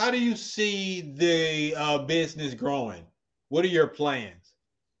 How do you see the business growing? What are your plans?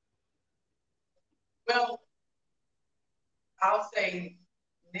 Well, I'll say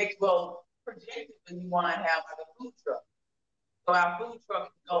next, well, projected we want to have like a food truck. So our food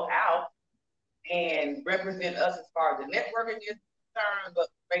truck can go out and represent us as far as the networking is concerned, but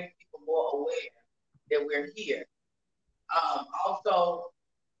make people more aware that we're here. Also,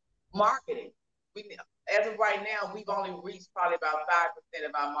 marketing. We, as of right now, we've only reached probably about 5%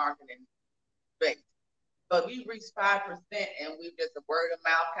 of our marketing space. But we've reached 5% and we've just a word of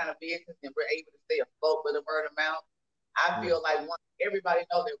mouth kind of business and we're able to stay afloat with a word of mouth. I feel like once everybody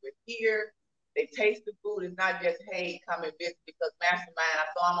knows that we're here, they taste the food. It's not just, hey, come and visit because Mastermind, I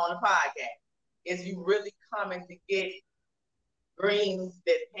saw him on the podcast. It's you really coming to get greens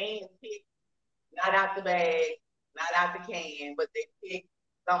that hand picked, not out the bag, not out the can, but they pick.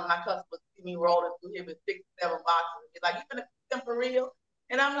 Some of my customers see me rolling through here with 6, 7 boxes. They're like, you gonna cook them for real?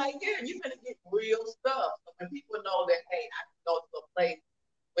 And I'm like, yeah, you're gonna get real stuff. So when people know that, hey, I can go to a place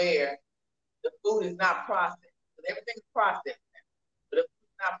where the food is not processed, because everything's processed now. But if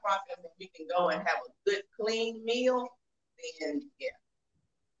it's not processed and we can go and have a good, clean meal, then yeah.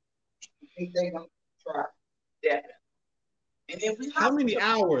 I think they're gonna try. Definitely. And then we How many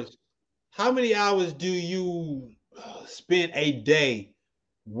hours? How many hours do you spend a day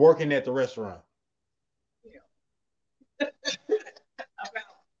working at the restaurant? About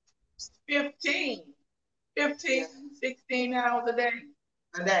 15, 16 hours a day.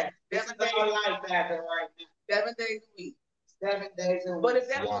 And that, this is our life happening right now. 7 days a week. 7 days a week. But if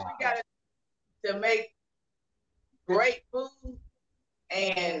that's what we got to make great food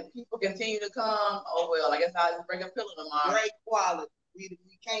and people continue to come, oh well, I guess I'll just bring a pillow tomorrow. Great quality. We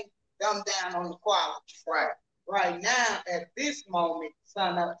can't dumb down on the quality. Right. Right now, at this moment,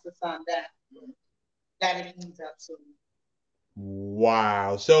 sun up to sundown. That'll ease up soon.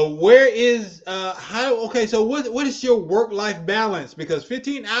 Wow. So where is so what is your work-life balance? Because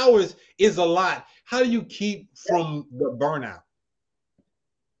 15 hours is a lot. How do you keep from the burnout?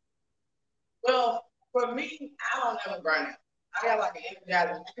 Well, for me, I don't ever burn out. I got like an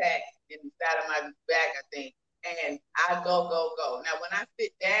energizing pack inside of my back, I think. And I go. Now when I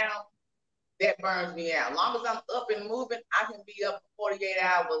sit down, that burns me out. As long as I'm up and moving, I can be up for 48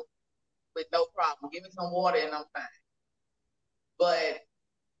 hours with no problem. Give me some water and I'm fine. But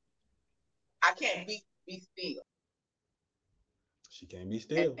I can't be still. She can't be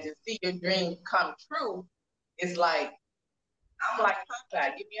still. And to see your dream come true, it's like, I'm like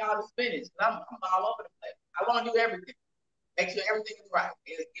Popeye, give me all the spinach. I'm all over the place. I want to do everything. Make sure everything is right.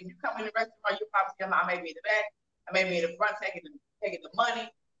 If you come in the restaurant, you'll probably see I may be in the back, I may be in the front taking the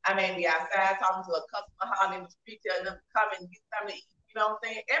money, I may be outside talking to a customer hollering in the street, telling them to come and get something to eat, you know what I'm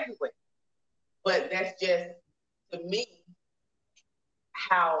saying? Everywhere. But that's just, to me,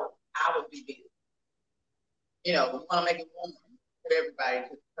 how I would be built. You know, we want to make it warm for everybody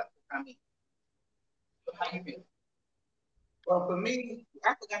to come in. So how you feel? Well, for me,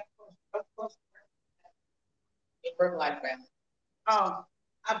 I forgot the first in work-life balance. I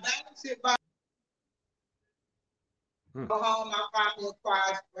balance it by go home, my family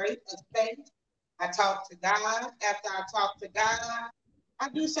acquires great estate. I talk to God. After I talk to God, I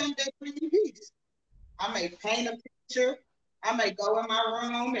do Sunday clean peace. I may paint a picture. I may go in my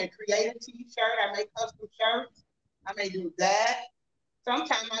room and create a t-shirt. I make custom shirts. I may do that.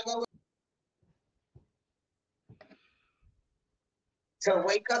 Sometimes I go to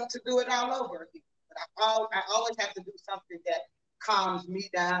wake up to do it all over again. But I always have to do something that calms me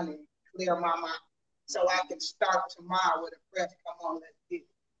down and clear my mind so I can start tomorrow with a fresh, come on, let's get it.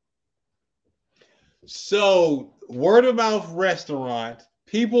 So, word of mouth restaurant,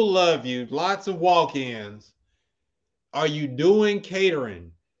 people love you, lots of walk-ins. Are you doing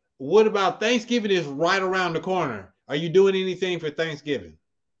catering? What about Thanksgiving is right around the corner? Are you doing anything for Thanksgiving?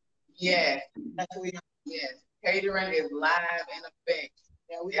 Yes. Yes. Catering is live in effect.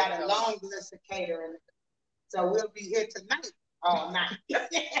 Yeah, we got a long list of catering. So we'll be here tonight all night.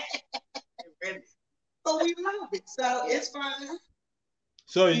 But we love it. So it's fun.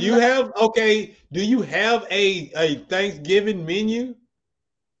 So do you have a Thanksgiving menu?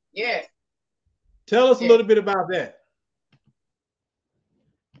 Yes. Tell us a little bit about that.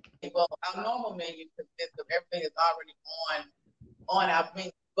 Well, our normal menu consists of everything that's already on our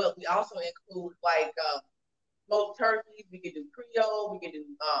menu, but we also include like smoked turkeys. We can do Creole. We can do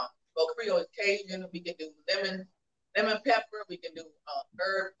Creole is Cajun. We can do lemon pepper. We can do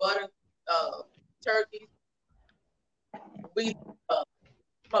herb butter turkeys. We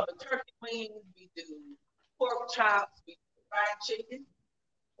the turkey wings. We do pork chops. We do fried chicken.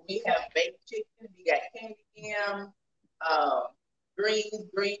 We have baked chicken. We got candy yam, uh, green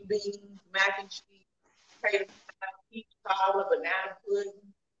beans, mac and cheese, potato pie, peach cobbler, banana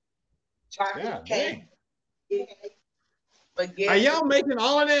pudding, chocolate Yeah, cake. dang. Yeah. But Are guess y'all making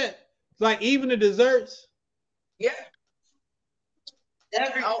all of that? Like even the desserts? yeah.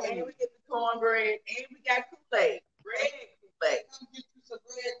 Everything. Oh, and we get the cornbread, and we got Kool-Aid, red Kool-Aid. Come get you some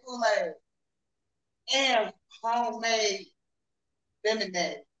red Kool-Aid and homemade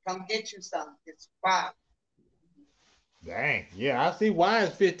lemonade. Come get you some. It's fine. Dang. Yeah, I see why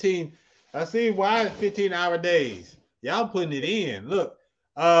it's 15. I see why it's 15-hour days. Y'all putting it in. Look,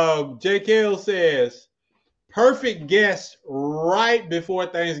 JKL says, perfect guest right before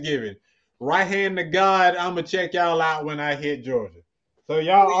Thanksgiving. Right hand to God, I'm gonna check y'all out when I hit Georgia. So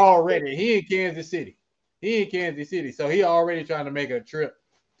y'all already, he in Kansas City. So he already trying to make a trip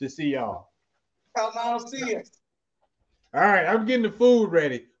to see y'all. Come on, see us. All right, I'm getting the food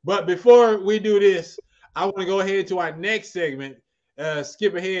ready. But before we do this, I want to go ahead to our next segment.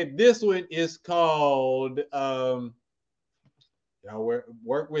 Skip ahead. This one is called y'all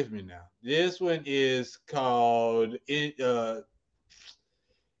work with me now. This one is called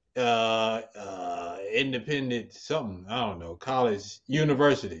independent something. I don't know, college,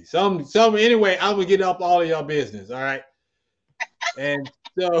 university. Some anyway, I'm gonna get up all of y'all business. All right. And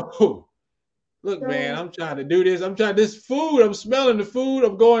so look, man, I'm trying to do this. I'm trying this food. I'm smelling the food.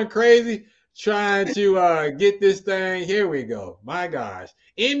 I'm going crazy trying to get this thing. Here we go. My gosh.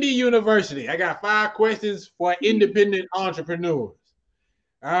 Indy University. I got 5 questions for independent entrepreneurs.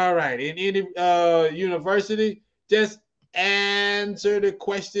 All right. In Indy University, just answer the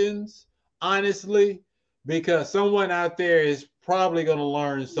questions honestly because someone out there is probably going to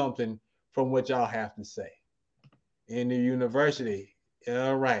learn something from what y'all have to say. Indy University.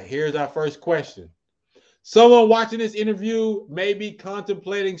 All right. Here's our first question. Someone watching this interview may be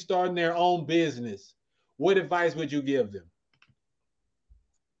contemplating starting their own business. What advice would you give them?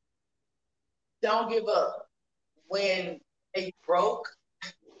 Don't give up. When they broke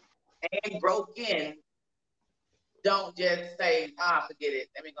and broke in, don't just say, forget it.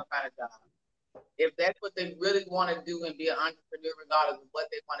 Let me go find a job. If that's what they really want to do and be an entrepreneur, regardless of what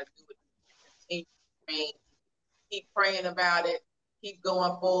they want to do, continue praying, keep praying about it, keep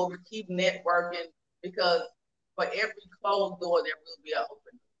going forward, keep networking, because for every closed door, there will be an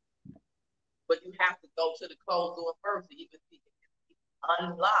open door. But you have to go to the closed door first so you can see it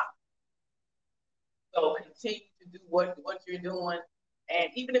unlocked. So continue to do what you're doing. And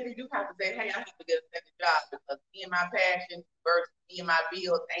even if you do have to say, hey, I have to get a second job because me and my passion versus me and my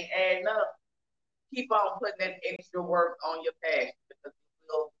bills ain't adding up, keep on putting that extra work on your passion because it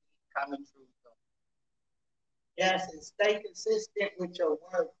will be coming true. Yes, and stay consistent with your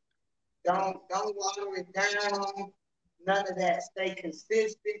work. Don't water it down. None of that. Stay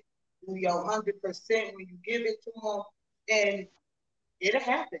consistent. Do your 100% when you give it to them, and it'll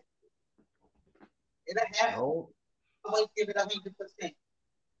happen. It'll happen. Oh. Always give it 100%.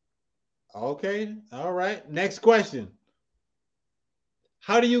 Okay. All right. Next question.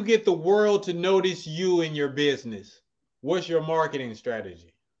 How do you get the world to notice you in your business? What's your marketing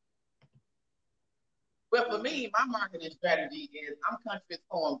strategy? Well, for me, my marketing strategy is I'm country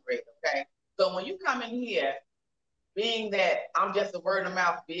cornbread, okay? So when you come in here, being that I'm just a word of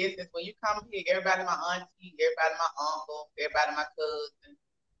mouth business, when you come here, everybody my auntie, everybody my uncle, everybody my cousin,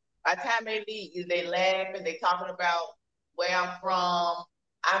 by the time they leave, they laughing, they talking about where I'm from.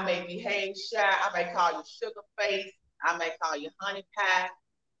 I may behave shy. I may call you sugar face. I may call you honey pie.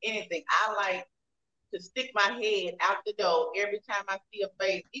 Anything. I like to stick my head out the door every time I see a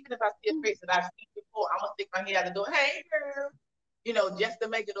face. Even if I see a face that I've seen before, I'm gonna stick my head out the door. Hey, girl. You know, just to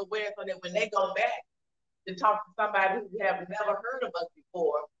make it aware so that when they go back to talk to somebody who have never heard of us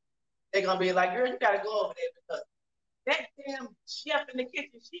before, they're gonna be like, girl, you gotta go over there because that damn chef in the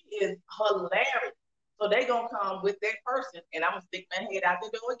kitchen, she is hilarious. So they gonna come with that person, and I'm gonna stick my head out the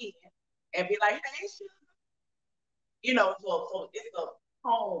door again and be like, "Hey, sugar," you know. So it's a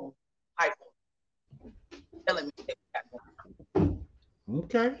home type of telling me.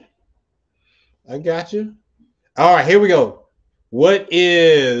 Okay, I got you. All right, here we go. What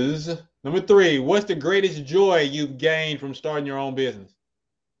is number 3? What's the greatest joy you've gained from starting your own business?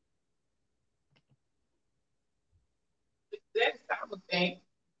 Success,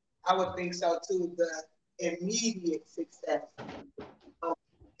 I would think so too. The immediate success.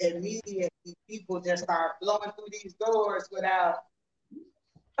 Immediately, people just start blowing through these doors without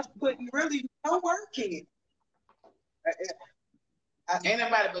us putting really no work in. Ain't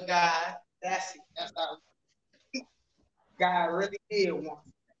nobody but God. That's it. That's how God really did one.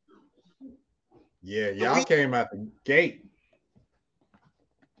 Yeah, y'all came out the gate.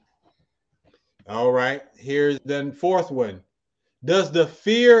 All right. Here's the fourth one. Does the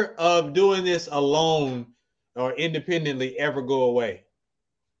fear of doing this alone or independently ever go away?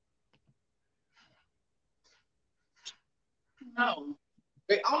 No.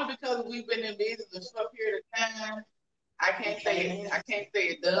 But only because we've been in business a short period of time, I can't say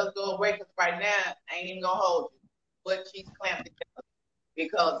it does go away because right now I ain't even gonna hold you. But she's clamped together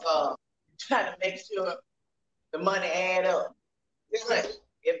because trying to make sure the money add up. But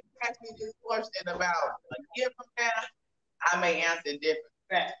if you ask me this question about a year from now, I may answer different.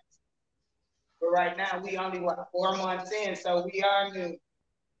 Facts. But right now we only 4 months in, so we are new.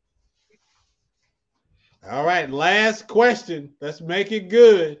 All right, last question. Let's make it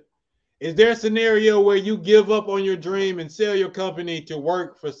good. Is there a scenario where you give up on your dream and sell your company to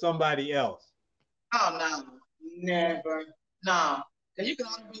work for somebody else? Oh no, never. No, because you can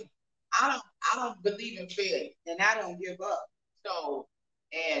only be. I don't believe in failure, and I don't give up. So,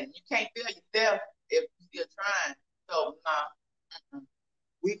 and you can't fail yourself if you're still trying. So, no.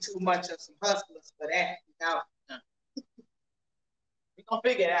 We too much of some hustlers for that. No. We're gonna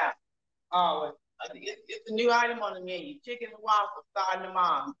figure it out. Always. It's a new item on the menu. Chicken and waffles starting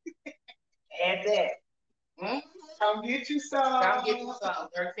tomorrow. Add that. Mm-hmm. Come get you some. Come get you some.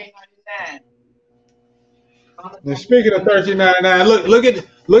 $13.99. And speaking of $13.99,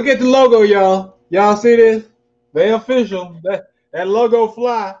 look at the logo, y'all. Y'all see this? They official. That logo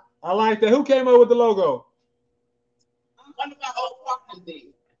fly. I like that. Who came up with the logo? One of my old partners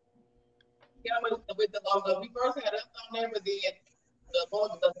did. Came up with the logo. We first had us on there, but then the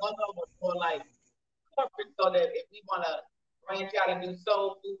logo was more like corporate, so that if we want to branch out and do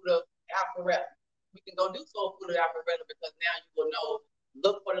soul food of apparatus, we can go do soul food of apparatus because now you will know.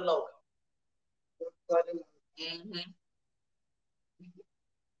 Look for the logo. Look for the logo. Mm-hmm.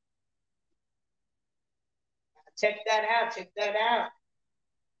 Check that out. Check that out.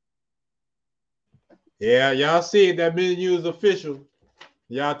 Yeah, y'all see it. That menu is official.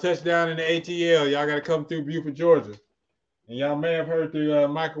 Y'all touchdown in the ATL. Y'all got to come through Buford, Georgia. And y'all may have heard the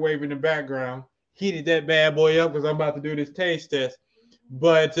microwave in the background. Heated that bad boy up because I'm about to do this taste test.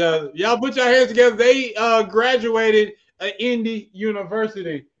 But y'all put your hands together. They graduated at Indy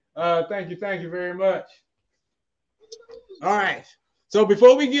University. Thank you very much. All right. So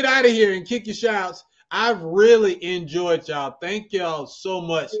before we get out of here and kick your shouts, I've really enjoyed y'all. Thank y'all so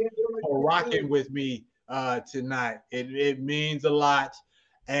much for rocking with me tonight. It means a lot.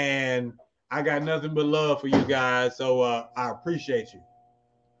 And I got nothing but love for you guys. So I appreciate you.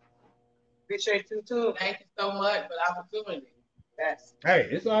 Appreciate you too. Thank you so much for the opportunity. Yes. Hey,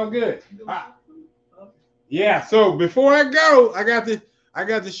 it's all good. Yeah. So before I go, I got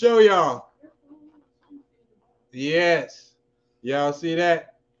to show y'all. Yes. Y'all see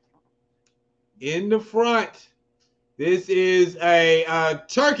that? In the front, this is a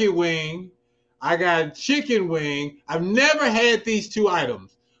turkey wing. I got chicken wing. I've never had these two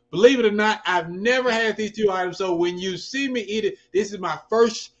items. Believe it or not, I've never had these two items. So when you see me eat it, this is my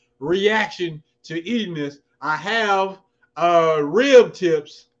first reaction to eating this. I have rib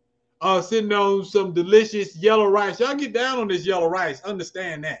tips sitting on some delicious yellow rice. Y'all get down on this yellow rice.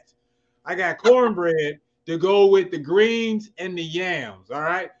 Understand that. I got cornbread to go with the greens and the yams. All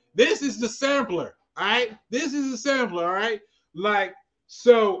right. This is the sampler. All right. This is the sampler. All right. Like,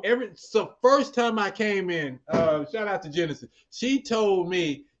 so first time I came in, shout out to Genesis. She told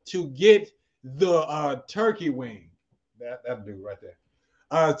me to get the turkey wing. That'll do right there.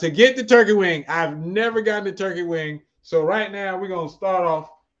 To get the turkey wing. I've never gotten the turkey wing. So right now we're gonna start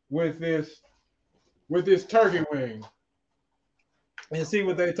off with this turkey wing and see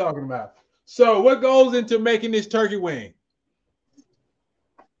what they're talking about. So what goes into making this turkey wing?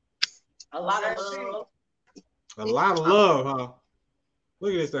 A lot of love. A lot of love, huh?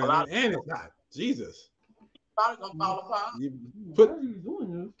 Look at this thing. And it's not. Jesus. Probably gonna fall apart.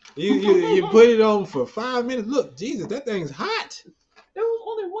 You put it on for 5 minutes. Look, Jesus, that thing's hot. It was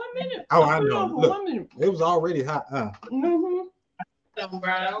only 1 minute. Oh, I know. Look, it was already hot. Mm-hmm.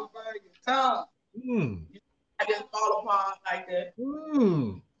 Right over your tongue. I just fall apart like that.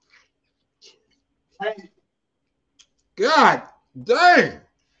 God dang.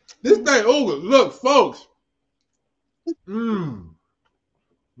 This thing, look, folks.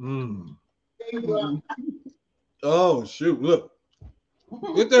 Oh, shoot, look.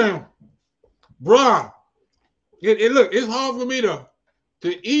 This thing, bruh. Look, it's hard for me to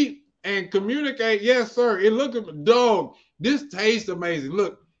eat and communicate. Yes, sir. It look at dog. This tastes amazing.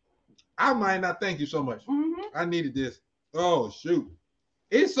 Look, I might not thank you so much. I needed this. Oh, shoot.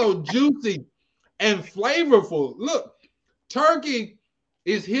 It's so juicy and flavorful. Look, turkey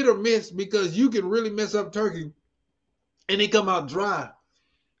is hit or miss because you can really mess up turkey and it come out dry.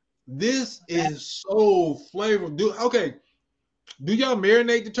 This is so flavorful. Do y'all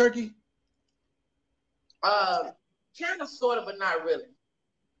marinate the turkey? Kind of, sort of, but not really.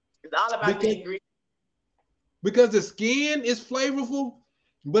 It's all about the ingredients. Because the skin is flavorful,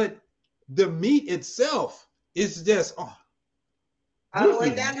 but the meat itself is just all the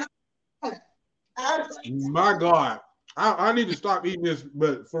way down. My God, I need to stop eating this,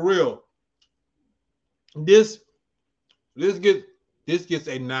 but for real, this gets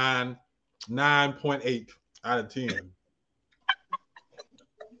a 9.8 out of 10.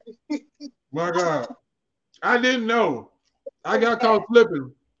 My God, I didn't know. I got caught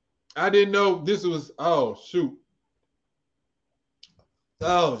slipping. I didn't know this was. Oh shoot.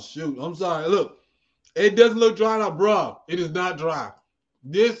 I'm sorry. Look, it doesn't look dry now, bruh. It is not dry.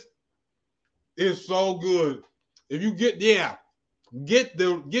 This is so good. If you get the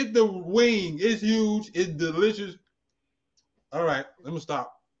wing. It's huge. It's delicious. All right, let me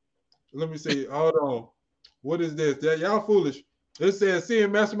stop. Let me see. Hold on. What is this? Y'all foolish. It says,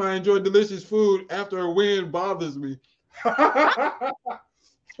 seeing Mastermind enjoy delicious food after a win bothers me.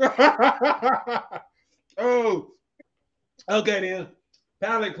 Oh, okay then.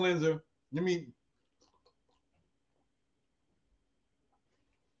 Palate cleanser.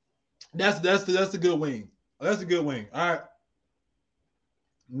 That's a good wing. That's a good wing. All right.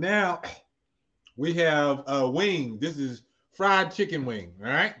 Now we have a wing. This is fried chicken wing. All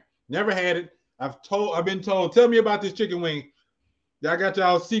right. Never had it. I've been told. Tell me about this chicken wing. Y'all got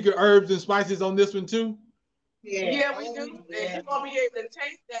y'all secret herbs and spices on this one too? Yeah, we do. And you're gonna be able to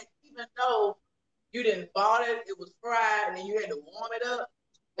taste that, even though you didn't bought it, it was fried, and then you had to warm it up.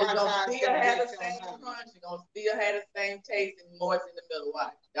 It's gonna still have the same crunch. It's gonna still have the same taste and moist in the middle.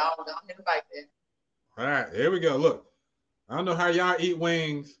 Watch. Y'all don't have to bite that. All right, here we go. Look, I don't know how y'all eat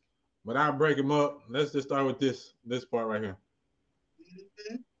wings, but I'll break them up. Let's just start with this part right here.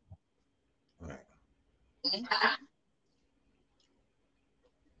 All right.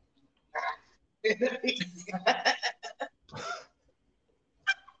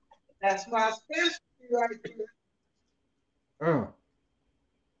 That's my specialty right there.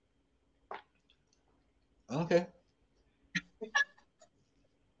 Okay.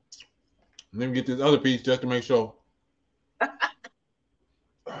 Let me get this other piece just to make sure.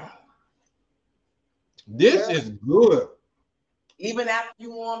 This is good. Even after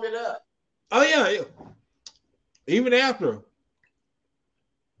you warmed it up. Oh yeah. Even after.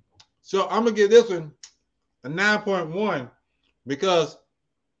 So I'm gonna give this one a 9.1 because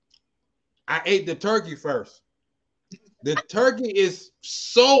I ate the turkey first. The turkey is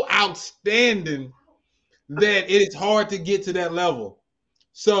so outstanding that it is hard to get to that level.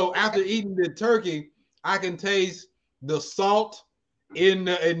 So after eating the turkey, I can taste the salt in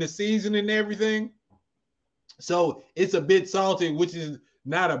the seasoning and everything. So it's a bit salty, which is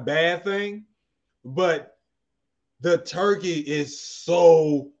not a bad thing, but the turkey is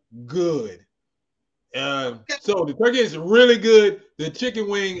so good. So the turkey is really good. The chicken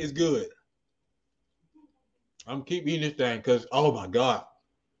wing is good. I'm keep eating this thing because oh my God.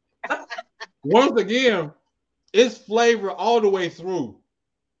 Once again, it's flavor all the way through.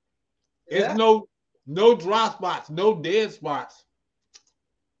 It's no dry spots, no dead spots.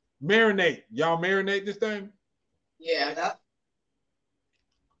 Marinate. Y'all marinate this thing? Yeah.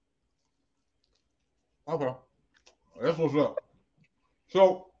 Okay. That's what's up.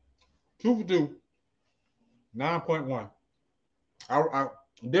 So 2 for 2, 9.1. I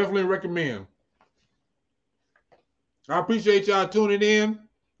definitely recommend. I appreciate y'all tuning in.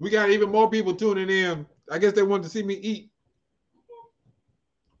 We got even more people tuning in. I guess they wanted to see me eat.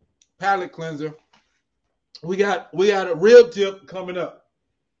 Palate cleanser. We got a rib tip coming up.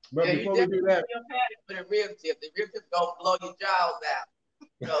 But yeah, before we do that, with a rib tip. The rib tip gonna blow your jaws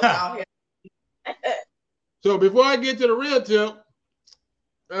out. So before I get to the rib tip,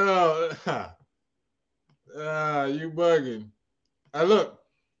 you bugging. Look,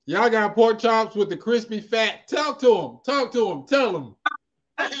 y'all got pork chops with the crispy fat. Talk to them. Tell them.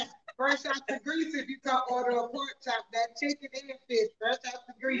 Fresh out the grease if you come order a pork chop, that chicken and fish, fresh out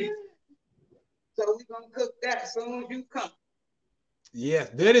the grease. So we're going to cook that as soon as you come. Yes,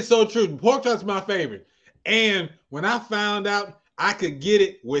 that is so true. Pork chops is my favorite. And when I found out I could get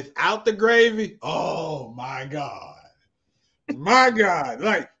it without the gravy, oh my God. My God.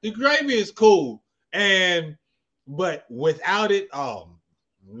 Like the gravy is cool. But without it, oh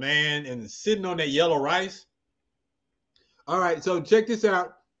man, and sitting on that yellow rice. All right, so check this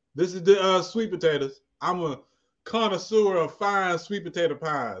out. This is the sweet potatoes. I'm a connoisseur of fine sweet potato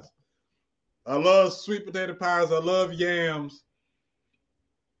pies. I love sweet potato pies. I love yams.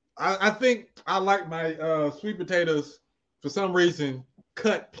 I think I like my sweet potatoes for some reason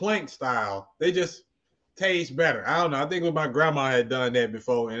cut plank style. They just taste better. I don't know. I think when my grandma had done that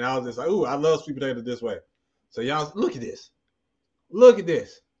before, and I was just like, ooh, I love sweet potatoes this way. So y'all look at this. Look at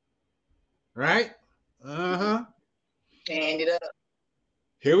this. Right? Uh-huh. Hand it up.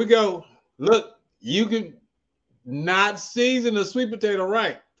 Here we go. Look, you can not season a sweet potato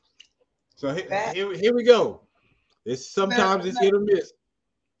right. So here we go. Sometimes it's hit or miss.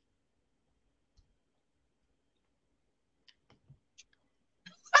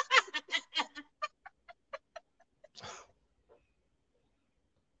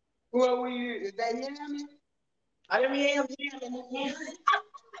 What were you? Is that yummy? I didn't yam.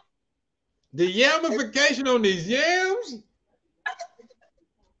 The yamification on these yams.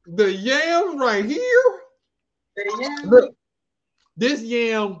 The yams right here. Look, this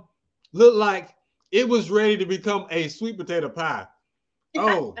yam looked like it was ready to become a sweet potato pie.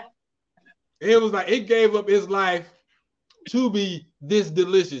 Oh, it was like it gave up its life to be this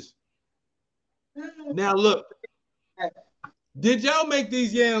delicious. Now look, did y'all make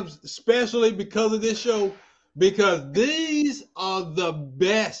these yams specially because of this show? Because these are the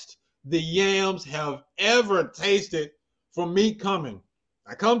best the yams have ever tasted from me coming.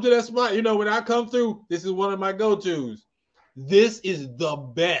 I come to that spot, when I come through, this is one of my go-tos. This is the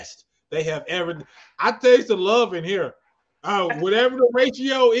best they have ever. I taste the love in here. Whatever the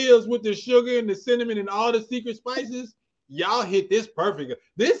ratio is with the sugar and the cinnamon and all the secret spices, y'all hit this perfect.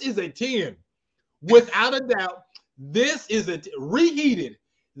 This is a 10. Without a doubt, this is reheated.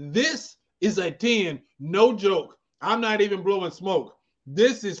 This is a 10. No joke. I'm not even blowing smoke.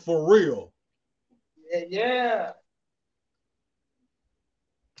 This is for real. Yeah.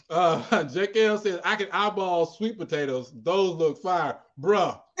 JKL says, I can eyeball sweet potatoes. Those look fire.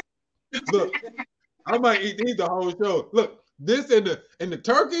 Bruh. Look, I might eat these the whole show. Look, this in the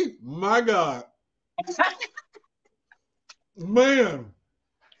turkey, my God. Man,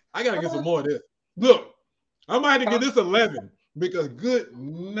 I gotta get some more of this. Look, I might have to get this 11 because good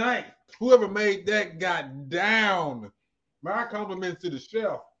night. Whoever made that got down. My compliments to the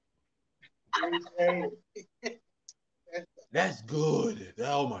chef. That's good.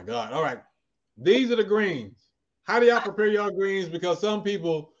 Oh my God. All right. These are the greens. How do y'all prepare y'all greens? Because some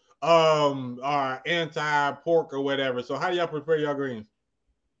people are anti-pork or whatever. So how do y'all prepare y'all greens?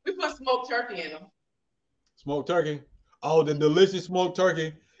 We put smoked turkey in them. Smoked turkey. Oh, the delicious smoked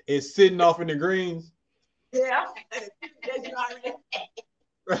turkey is sitting off in the greens. Yeah.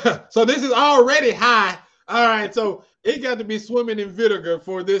 So this is already high. All right. So it got to be swimming in vinegar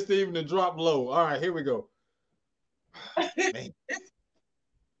for this to even to drop low. All right. Here we go. Man.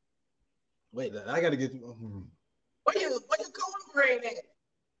 Wait, I gotta get. Where you cornbread at?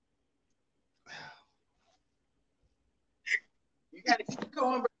 You gotta keep the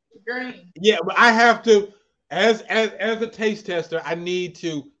cornbread green. Yeah, but I have to, as a taste tester, I need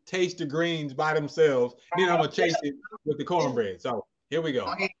to taste the greens by themselves. Then I'm gonna chase it with the cornbread. So here we go.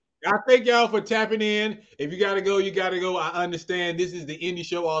 I thank y'all for tapping in. If you gotta go, you gotta go. I understand. This is the Indie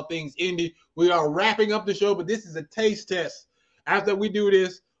Show, all things indie. We are wrapping up the show, but this is a taste test. After we do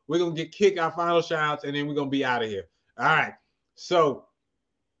this, we're gonna kick our final shots, and then we're gonna be out of here. All right. So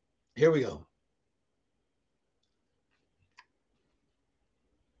here we go.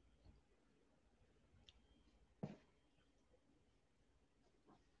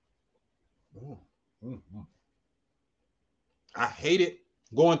 I hate it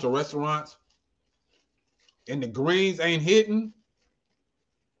going to restaurants and the greens ain't hitting.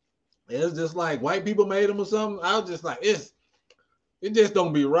 It's just like white people made them or something. I was just like, it just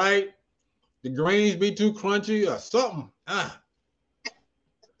don't be right. The greens be too crunchy or something.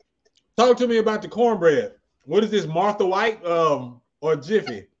 Talk to me about the cornbread. What is this, Martha White or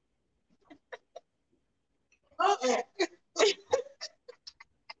Jiffy?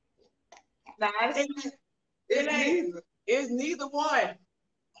 Nah, it's neither one.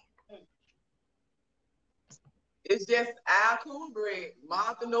 It's just our cornbread,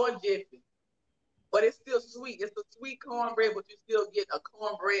 Martha nor Jiffy. But it's still sweet. It's a sweet cornbread, but you still get a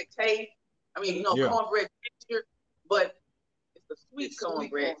cornbread taste. Cornbread texture, but it's a sweet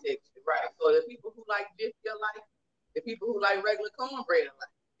cornbread texture, right? So the people who like Jiffy are like, the people who like regular cornbread are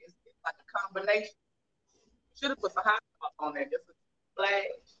like. It's like a combination. Should have put some hot sauce on there, just a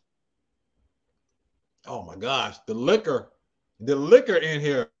splash. Oh my gosh, the liquor in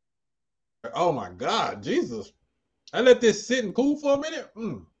here. Oh my God, Jesus. I let this sit and cool for a minute.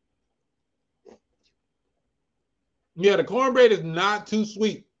 Yeah, the cornbread is not too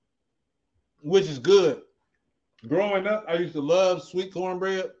sweet, which is good. Growing up, I used to love sweet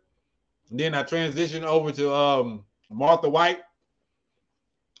cornbread. Then I transitioned over to Martha White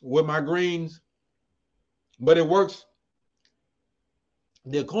with my greens. But it works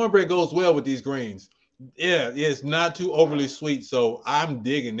The cornbread goes well with these greens. Yeah, it's not too overly sweet, so I'm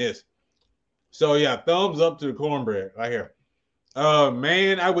digging this. So yeah, thumbs up to the cornbread right here.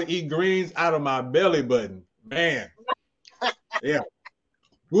 Man, I would eat greens out of my belly button. Man, yeah.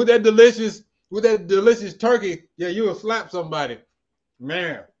 With that delicious turkey, yeah, you will slap somebody.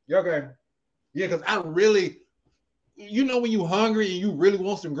 Man, okay. Yeah, because I really, when you hungry and you really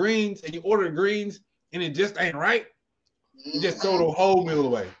want some greens and you order the greens and it just ain't right, you just throw the whole meal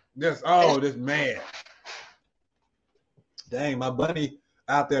away. This man. Dang, my bunny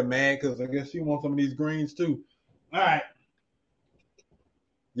out there mad because I guess she wants some of these greens too. All right.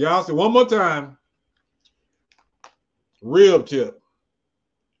 Y'all see one more time. Rib tip.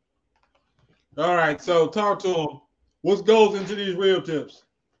 All right, so talk to them. What goes into these rib tips?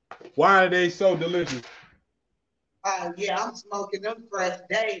 Why are they so delicious? Yeah, I'm smoking them fresh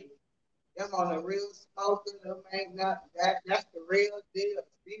daily. Them on the real smoking, them ain't nothing. That's the real deal.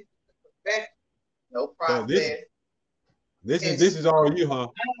 These are the perfection. No So process. this is all you, huh?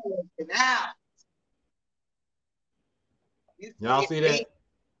 Now, Y'all see that?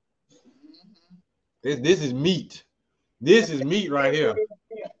 This is meat. This is meat right here.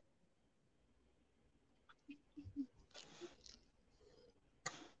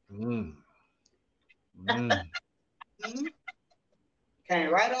 Mm. Mm. Came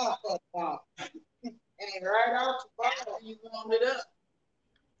right off that bone. Came right off the bone. You warmed it up.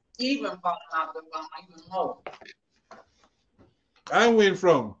 Even falling off the bone, even more. I went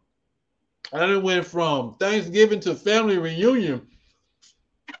from Thanksgiving to family reunion.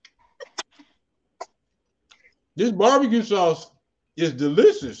 This barbecue sauce is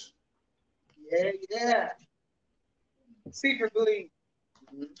delicious. Yeah. Secretly.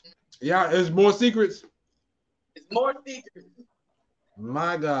 Yeah, there's more secrets. It's more secrets.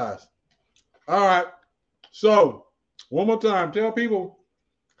 My gosh. All right. So, one more time, tell people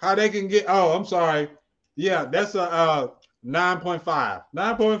how they can get. Oh, I'm sorry. Yeah, that's a 9.5.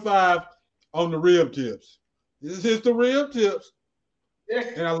 9.5 on the rib tips. This is the rib tips.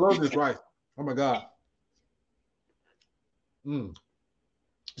 And I love this rice. Oh my God.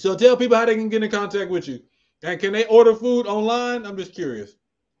 So tell people how they can get in contact with you. And can they order food online? I'm just curious.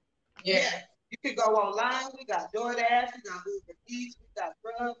 Yeah. You can go online. We got DoorDash. We got Uber Eats. We got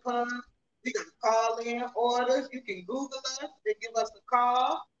Grubhub. We got call-in orders. You can Google us and give us a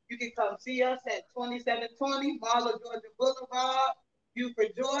call. You can come see us at 2720 Marla, Georgia Boulevard,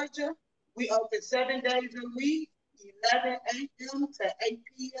 Beaufort, Georgia. We open 7 days a week, 11 a.m. to 8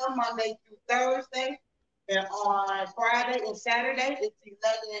 p.m. Monday through Thursday. And on Friday and Saturday, it's 11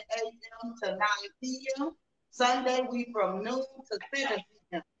 a.m. to 9 p.m. Sunday, we from noon to 7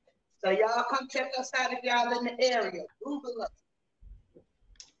 p.m. So y'all come check us out if y'all in the area. Google us.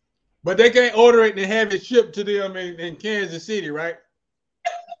 But they can't order it and have it shipped to them in Kansas City, right?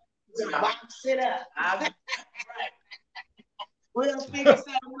 Box it up. Right. We'll figure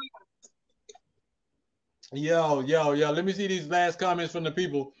something out. Yo. Let me see these last comments from the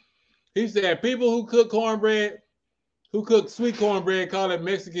people. He said, people who cook cornbread, who cook sweet cornbread, call it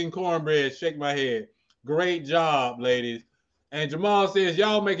Mexican cornbread. Shake my head. Great job, ladies. And Jamal says,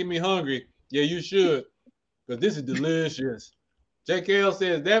 y'all making me hungry. Yeah, you should, because this is delicious. JKL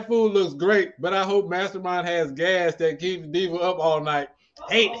says, that food looks great, but I hope Mastermind has gas that keeps Diva up all night.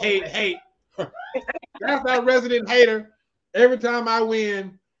 Hate. That's our resident hater. Every time I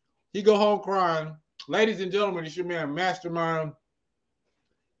win, he go home crying. Ladies and gentlemen, it's your man, Mastermind.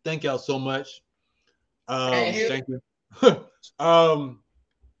 Thank y'all so much. Thank you.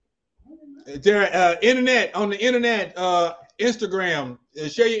 There, internet, Instagram.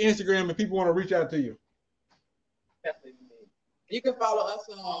 Share your Instagram if people want to reach out to you. You can follow us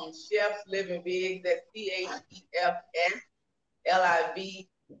on Chef Liv Big. That's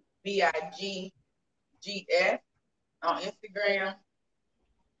ChefSLivBiggs on Instagram.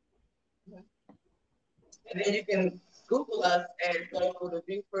 And then you can Google us at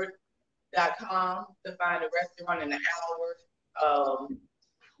soulfoodofbeaufort.com to find a restaurant in the hour.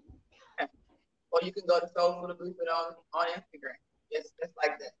 Or you can go to Soul Food of Beaufort on Instagram. Just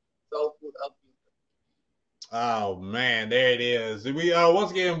like that. Soul Food of Beaufort. Oh man, there it is. We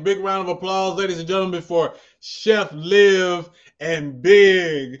once again, big round of applause, ladies and gentlemen, for Chef Liv and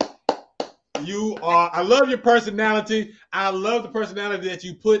Big. I love your personality. I love the personality that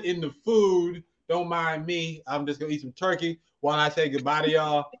you put in the food. Don't mind me. I'm just gonna eat some turkey while I say goodbye to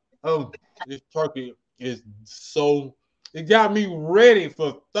y'all. Oh, this turkey is it got me ready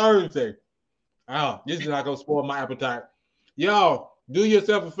for Thursday. Oh, this is not gonna spoil my appetite. Y'all, do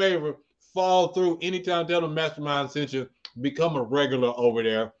yourself a favor. Fall through anytime. Tell them Mastermind sent you. Become a regular over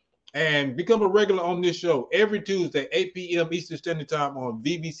there. and become a regular on this show every Tuesday, 8 p.m. Eastern Standard Time on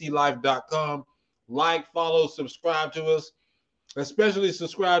bbclife.com. Like, follow, subscribe to us. Especially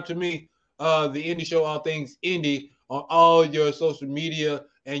subscribe to me, the Indie Show, All Things Indie, on all your social media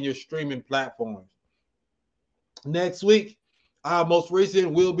and your streaming platforms. Next week, our most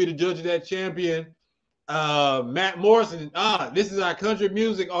recent will be the judge of that champion, Matt Morrison. This is our country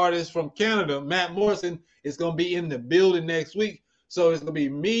music artist from Canada. Matt Morrison is going to be in the building next week. So it's going to be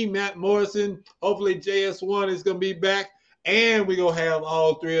me, Matt Morrison. Hopefully JS1 is going to be back. And we're going to have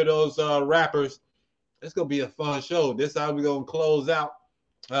all three of those rappers. It's going to be a fun show. This is how we're going to close out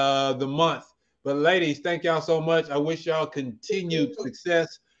the month. But ladies, thank y'all so much. I wish y'all continued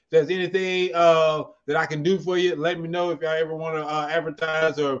success. If there's anything that I can do for you, let me know. If y'all ever want to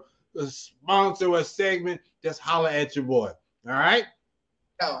advertise or sponsor a segment, just holler at your boy. All right?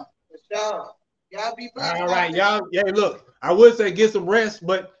 For sure. Y'all be blessed. All right, y'all. Yeah, look, I would say get some rest,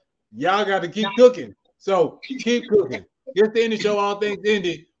 but y'all got to keep cooking. So keep cooking. Get the Indie Show, All Things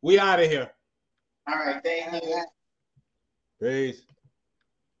Indie. We out of here. All right, thank you. Peace.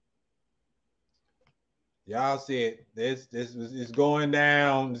 Y'all see it. This is going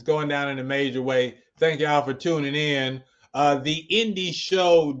down. It's going down in a major way. Thank y'all for tuning in.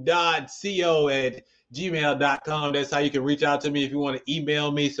 theindieshow.co@gmail.com. That's how you can reach out to me if you want to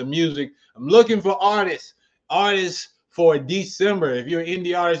email me some music. I'm looking for artists for December. If you're an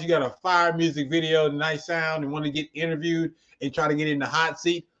indie artist, you got a fire music video, nice sound, and want to get interviewed and try to get in the hot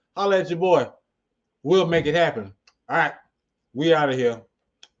seat, holler at your boy. We'll make it happen. All right. We out of here.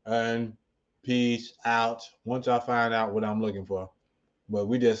 And peace out. Once I find out what I'm looking for. But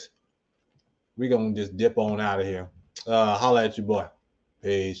we're going to just dip on out of here. Holler at your boy.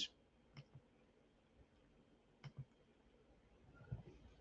 Peace.